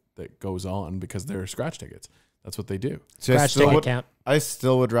list that goes on because they're scratch tickets. That's what they do. So Scratch ticket count. I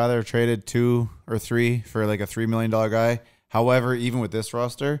still would rather have traded 2 or 3 for like a $3 million guy. However, even with this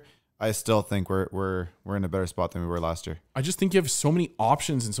roster, I still think we're in a better spot than we were last year. I just think you have so many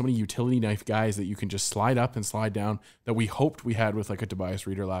options and so many utility knife guys that you can just slide up and slide down that we hoped we had with like a Tobias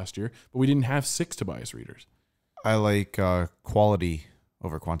Reader last year, but we didn't have 6 Tobias Readers. I like quality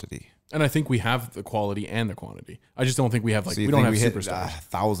over quantity. And I think we have the quality and the quantity. I just don't think we have So we you don't think have we hit superstars.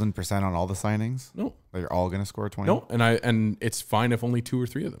 1,000% on all the signings? No, They're all going to score 20? no, and it's fine if only 2 or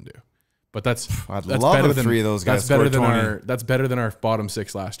 3 of them do. But that's I'd that's love better if than 3 of those guys that's better scored than 20. that's better than our bottom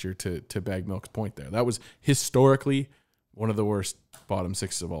 6 last year. To Bag Milk's point there, that was historically one of the worst bottom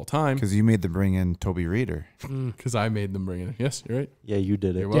 6s of all time. Because you made them bring in Toby Reader. Because I made them bring it. Yes, you're right. Yeah, you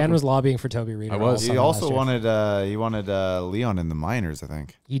did it. You're Dan welcome. was lobbying for Toby Reader. I was. all He summer also last year. wanted Leon in the minors, I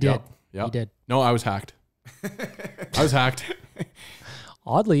think. He did. Yep, yep. He did. No, I was hacked. I was hacked.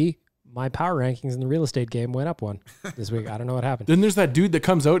 Oddly, my power rankings in the real estate game went up one this week. I don't know what happened. Then there's that dude that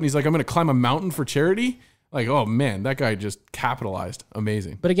comes out and he's like, I'm going to climb a mountain for charity. Like, oh man, that guy just capitalized.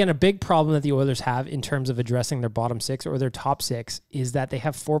 Amazing. But again, a big problem that the Oilers have in terms of addressing their bottom 6 or their top 6 is that they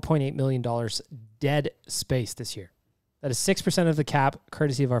have $4.8 million dead space this year. That is 6% of the cap,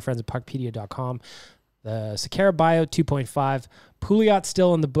 courtesy of our friends at puckpedia.com. The Sakara Bio 2.5. Pouliot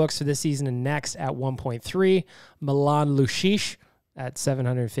still in the books for this season and next at 1.3. Milan Lucic at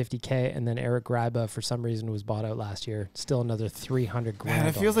 $750K, and then Eric Graba for some reason was bought out last year. Still another $300,000. Man,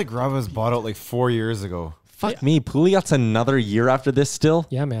 it feels like Graba was bought out like 4 years ago. Fuck me. Pouliot's another year after this still?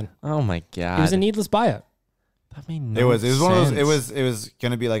 Yeah, man. Oh, my God. It was a needless buyout. That made no It was one of sense. those. It was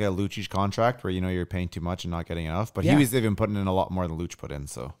gonna be like a Lucic contract where you're paying too much and not getting enough. But Yeah. he was even putting in a lot more than Luch put in.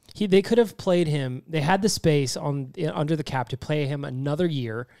 So They could have played him. They had the space under the cap to play him another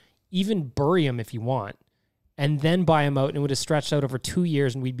year, even bury him if you want, and then buy him out, and it would have stretched out over 2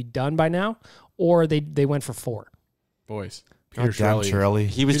 years, and we'd be done by now. Or they went for 4. Boys. God damn Shirley.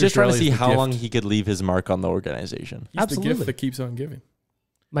 He was Peter just trying to Chiarelli's see the how gift. long he could leave his mark on the organization. He's the Absolutely. gift that keeps on giving.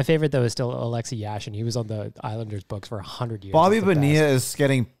 My favorite, though, is still Alexei Yashin. He was on the Islanders books for 100 years. Bobby He's the Bonilla best. is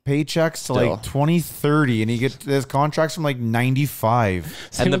getting paychecks to Still. like 2030, and he gets his contracts from like 95.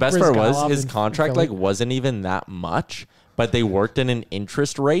 Same And the with best part was Brizgalov his in contract Philly. like wasn't even that much, but they worked in an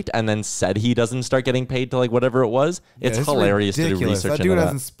interest rate and then said he doesn't start getting paid to like whatever it was. It's Yeah, hilarious to do ridiculous. research That dude into that.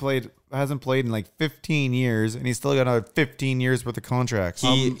 hasn't played in like 15 years, and he's still got another 15 years worth of contracts.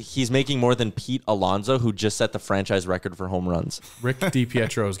 He's making more than Pete Alonso, who just set the franchise record for home runs. Rick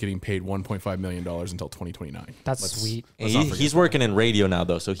DiPietro is getting paid $1.5 million until 2029. That's sweet. He's working in radio now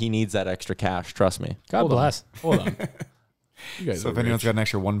though, so he needs that extra cash. Trust me. God bless. Hold on. You guys So are if anyone's rich. got an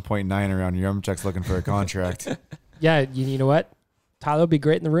extra 1.9 around your checks looking for a contract, Yeah, you know what? Tyler would be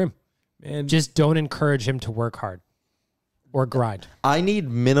great in the room. Man, Just don't encourage him to work hard or grind. I need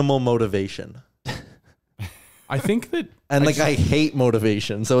minimal motivation. I think that And like I hate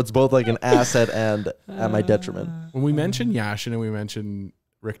motivation, so it's both like an asset and at my detriment. when we mention Yashin and we mention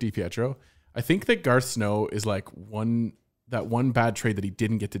Rick DiPietro, I think that Garth Snow is like one bad trade that he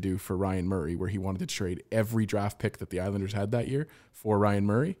didn't get to do for Ryan Murray, where he wanted to trade every draft pick that the Islanders had that year for Ryan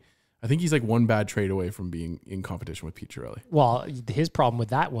Murray. I think he's like one bad trade away from being in competition with Pete Chiarelli. Well, his problem with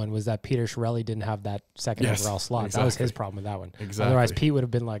that one was that Peter Chiarelli didn't have that second Yes, overall slot. That was his exactly. problem with that one. Exactly. Otherwise, Pete would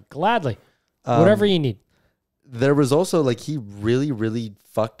have been like, gladly, whatever you need. There was also like he really, really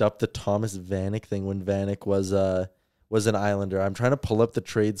fucked up the Thomas Vanek thing when Vanek was an Islander. I'm trying to pull up the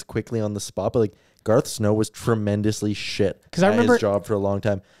trades quickly on the spot, but like Garth Snow was tremendously shit 'Cause I at remember- his job for a long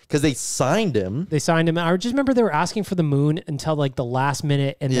time because they signed him. They signed him. I just remember they were asking for the moon until like the last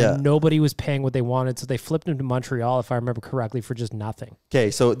minute, and Yeah. then nobody was paying what they wanted, so they flipped him to Montreal, if I remember correctly, for just nothing. Okay,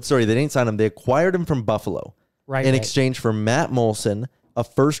 so sorry, they didn't sign him. They acquired him from Buffalo Right. in right. exchange for Matt Molson, a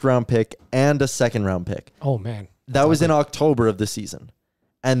first-round pick, and a second-round pick. Oh man, That was in October of the season.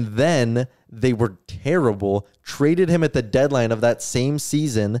 And then they were terrible, traded him at the deadline of that same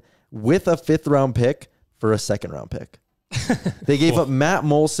season with a 5th-round pick for a 2nd-round pick. They gave up Matt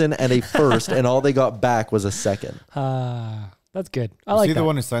Molson and a first, and all they got back was a second. that's good. I was like he that. the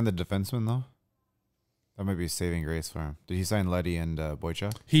one who signed the defenseman though? That might be a saving grace for him. Did he sign Leddy and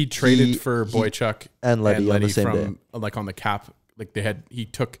Boychuk? He traded He- for Boychuk and Leddy on the same from like on the cap. Like he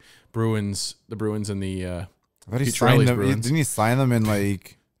took the Bruins and the I thought he Pete signed Chiarelli's them. Bruins. Didn't he sign them in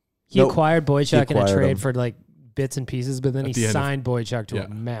like? He Nope. acquired Boychuk in a acquired trade him. for like bits and pieces, but then At he the end of- signed Boychuk to yeah. a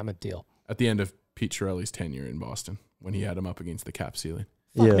mammoth deal. at the end of Pete Chiarelli's tenure in Boston when he had him up against the cap ceiling.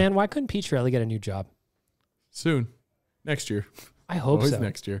 Fuck, Yeah. man, why couldn't Pete Chiarelli get a new job? Soon, next year, I hope always so.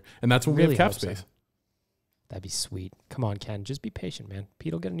 next year, and that's when Really we have cap hope so. space. That'd be sweet. Come on, Ken, just be patient, man.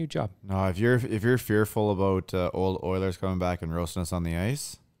 Pete will get a new job. No, if you're fearful about old Oilers coming back and roasting us on the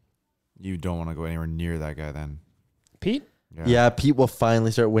ice, you don't want to go anywhere near that guy. Then Pete, Yeah, Pete will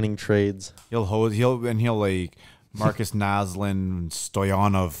finally start winning trades. he'll like Marcus Naslin,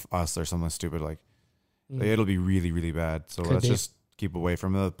 Stoyanov us or something stupid like. It'll be really, really bad. So Could let's be. just keep away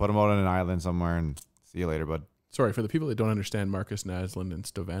from it. Put him out on an island somewhere and see you later, bud. Sorry for the people that don't understand Marcus Naslund and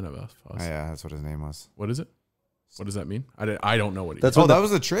Stovanov. Oh, yeah, that's what his name was. What is it? What does that mean? I don't know what he. That's Oh, what that the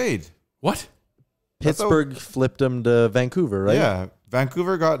was a trade. What? Pittsburgh flipped him to Vancouver, right? Yeah,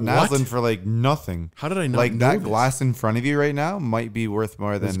 Vancouver got Naslin for like nothing. How did I not Like know that this? glass in front of you right now might be worth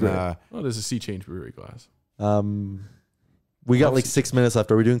more That's than. great. Oh, there's a Sea Change Brewery glass. We got like 6 minutes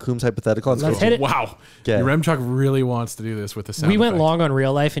left. Are we doing Coombs hypothetical? Let's hit it. Wow. Okay. Remchuk really wants to do this with the sound We went effect. long on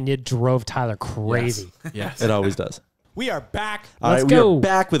real life, and it drove Tyler crazy. Yes. It always does. We are back. All Let's right, go. we are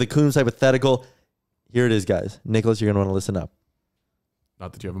back with a Coombs hypothetical. Here it is, guys. Nicholas, you're going to want to listen up.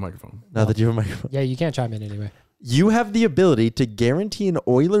 Not that you have a microphone. Now that you have a microphone. Yeah, you can't chime in anyway. You have the ability to guarantee an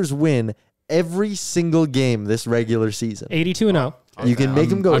Oilers win every single game this regular season. 82-0. You can make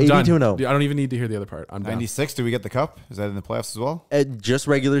them go I'm 82-0. done. I don't even need to hear the other part. I'm done. 96. Do we get the cup? Is that in the playoffs as well? Just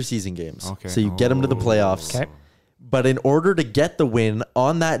regular season games. Okay. So you get them to the playoffs. Okay. But in order to get the win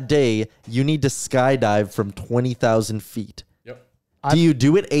on that day, you need to skydive from 20,000 feet. Yep. Do you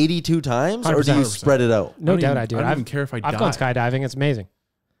do it 82 times or do you 100%. spread it out? No I don't doubt even- I do. I don't even care if I I've gone die. skydiving. It's amazing.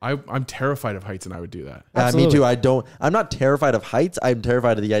 I'm terrified of heights, and I would do that. Me Absolutely. too. I'm not terrified of heights. I'm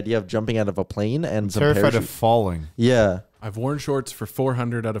terrified of the idea of jumping out of a plane and some Terrified parachute. of falling. Yeah. I've worn shorts for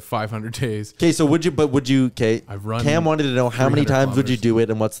 400 out of 500 days. Okay, so would you, okay, I've run Cam wanted to know how many 300 times would you kilometers. do it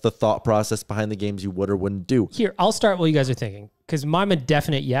and what's the thought process behind the games you would or wouldn't do? Here, I'll start while you guys are thinking, because I'm a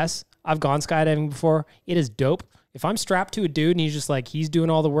definite yes. I've gone skydiving before. It is dope. If I'm strapped to a dude and he's just like, he's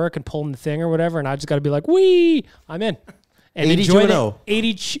doing all the work and pulling the thing or whatever, and I just got to be like, wee, I'm in. And 82 enjoy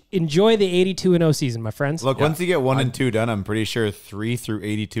and enjoy the 82-0 season, my friends. Look, once you get 1 and 2 done, I'm pretty sure 3 through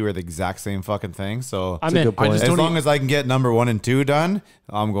 82 are the exact same fucking thing. So I'm in. good point. as long as I can get number 1 and 2 done,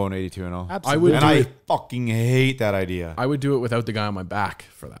 I'm going 82 and 0. Absolutely. I would And do I it. fucking hate that idea. I would do it without the guy on my back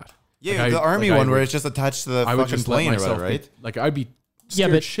for that. Yeah, Like, the army like, one I where would- it's just attached to the I would fucking just let plane or myself whatever, right? Like I'd be Yeah,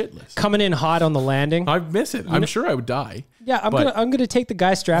 scared but shitless. coming in hot on the landing. I'd miss it. I'm sure I would die. Yeah, I'm But- gonna take the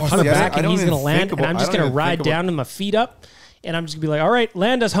guy strapped to Oh, the see, back, I and don't he's even gonna land, think and about- I'm I just don't gonna even ride think about- down with my feet up, and I'm just gonna be like, "All right,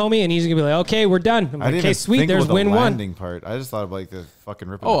 land us, homie," and he's gonna be like, "Okay, we're done." I'm I like, didn't "Okay, even sweet, think there's about the win one." landing part. I just thought of like the fucking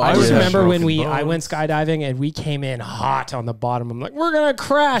ripping. Oh, the I I just would have remember when broken I went skydiving and we came in hot on the bottom. I'm like, "We're gonna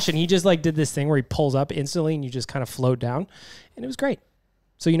crash," and he just like did this thing where he pulls up instantly, and you just kind of float down, and it was great.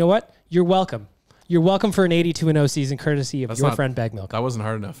 So you know what? You're welcome. You're welcome for an 82-0 season, courtesy of That's your not- friend Bag Milk. That wasn't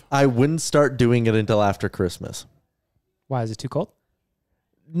hard enough. I wouldn't start doing it until after Christmas. Why is it too cold?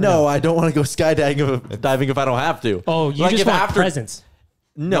 No, I don't want to go skydiving if I don't have to. Oh, you Like, just if want after- presents.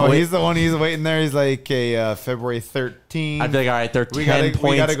 No, No, he's the one. He's waiting there. He's like, "Okay, February 13th. I'd be like, all right, they're 10 we gotta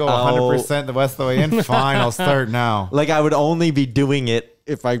points go out. 100% the rest of the way in. Fine, I'll start now." Like I would only be doing it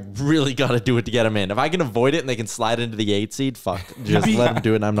if I really got to do it to get them in. If I can avoid it and they can slide into the 8 seed, fuck. Just let them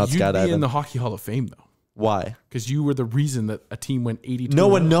do it and I'm not You'd be in skydiving. the Hockey Hall of Fame though, Why? because you were the reason that a team went 82. No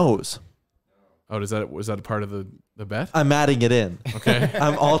one knows. Oh, was that a part of the bet? I'm adding it in. Okay,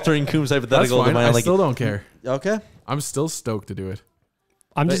 I'm altering Coombs that's hypothetical to fine. my I own. Like, still don't care. okay. I'm still stoked to do it.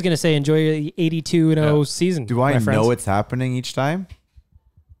 I'm just gonna say, enjoy the 82-0 season. Do I my friends. know it's happening each time?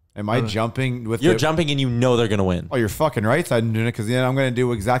 Am I jumping with? You're jumping and you know they're going to win. Oh, you're fucking right. So I'm doing it because I'm going to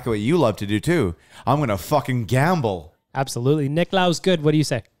do exactly what you love to do too. I'm going to fucking gamble. Absolutely. Nick Lau's good. What do you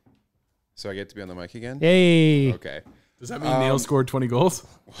say? So I get to be on the mic again? Hey. Okay. Does that mean Nail scored 20 goals?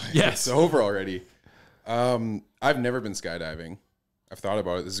 Yes. It's over already. I've never been skydiving. I've thought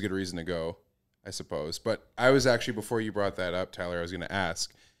about it. This is a good reason to go, I suppose. But I was actually, before you brought that up, Tyler, I was going to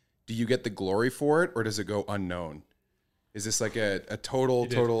ask, do you get the glory for it or does it go unknown? Is this like a total?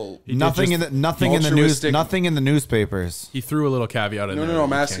 He did Nothing just nothing in the news. altruistic- Nothing in the newspapers. He threw a little caveat in there. No. that I'm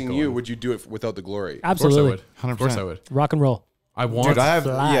you can't asking go you, on. would you do it without the glory? Of course I Absolutely. would. Of course I would. Rock and roll. I want. Dude, I have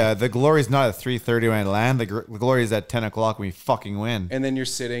fly. yeah. The glory's not at 3:30 when I land. The glory is at 10 o'clock when we fucking win. And then you're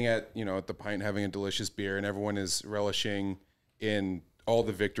sitting at the pint having a delicious beer, and everyone is relishing in all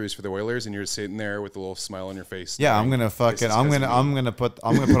the victories for the Oilers, and you're sitting there with a little smile on your face. Yeah, I'm staring, gonna fucking. "This is I'm 'cause gonna. of me." I'm gonna put.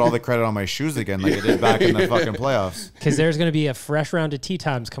 I'm gonna put all the credit on my shoes again, like I did back in the fucking playoffs. Because there's going to be a fresh round of tea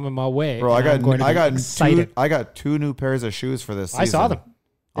times coming my way. Bro, and I'm going to be I excited. got two new pairs of shoes for this season. I saw them.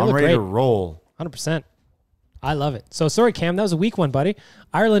 They I'm look ready great. to roll. 100%. I love it. So sorry, Cam. That was a weak one, buddy.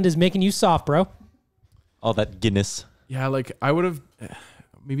 Ireland is making you soft, bro. All that Guinness. Yeah, like I would have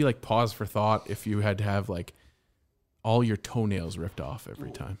maybe like paused for thought if you had to have like all your toenails ripped off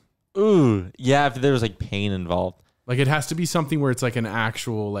every time. Ooh, yeah, if there was like pain involved. Like it has to be something where it's like an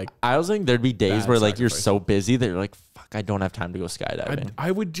actual like. I was thinking there'd be days Bad where like you're sacrifice. so busy that you're like, fuck, I don't have time to go skydiving.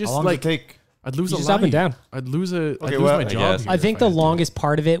 I would just How long like does it take? I'd lose You a just up and life. down. I'd lose a. I'd Okay, lose well, my I job. guess. here I if think the had to. longest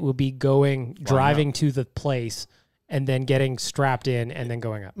part of it will be driving to the place and then getting strapped in and then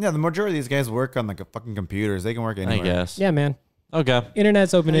going up. Yeah, the majority of these guys work on the fucking computers. They can work I anywhere. guess. Yeah, man. Okay.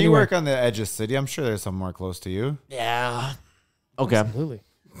 Internet's open You anywhere. work on the edge of city. I'm sure there's some more close to you. Yeah. Okay. Absolutely.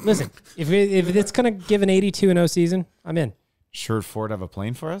 Listen, if it's going to give an 82-0 season, I'm in. Sherwood Ford have a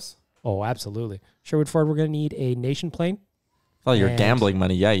plane for us? Oh, absolutely. Sherwood Ford, we're going to need a nation plane. Well, your And- gambling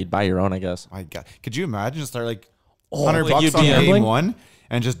money, yeah, you'd buy your own, I guess. My God, could you imagine start like like $100 you'd on be game gambling? one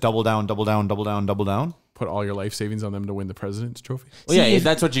and just double down, double down, double down, double down? put all your life savings on them to win the President's Trophy. Well, yeah, See, if-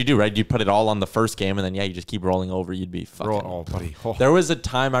 that's what you do, right? You put it all on the first game, and then you just keep rolling over. You'd be fucking. Oh, buddy. Oh. There was a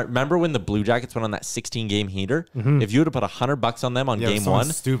time I remember when the Blue Jackets went on that 16-game heater. If you would have put $100 on them on Yeah, it was game so one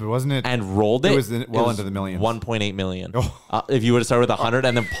stupid, wasn't it? and rolled it, It was well into the millions. 1.8 million. Oh. If you would have started with 100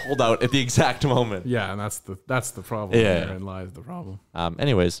 and then pulled out at the exact moment. Yeah, and that's the problem. Yeah. Therein lies the problem.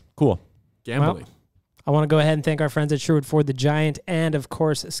 Anyways, cool. Gambling. I want to go ahead and thank our friends at Sherwood Ford the Giant and, of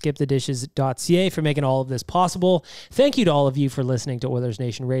course, skipthedishes.ca for making all of this possible. Thank you to all of you for listening to Oilers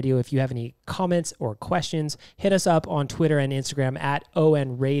Nation Radio. If you have any comments or questions, hit us up on Twitter and Instagram at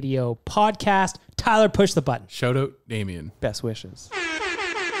ON Radio Podcast. Tyler, push the button. Shout out Damien. Best wishes.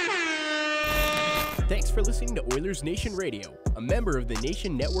 Thanks for listening to Oilers Nation Radio, a member of the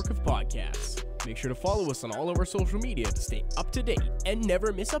Nation Network of Podcasts. Make sure to follow us on all of our social media to stay up to date and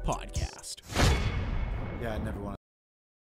never miss a podcast. Yeah, I never want to.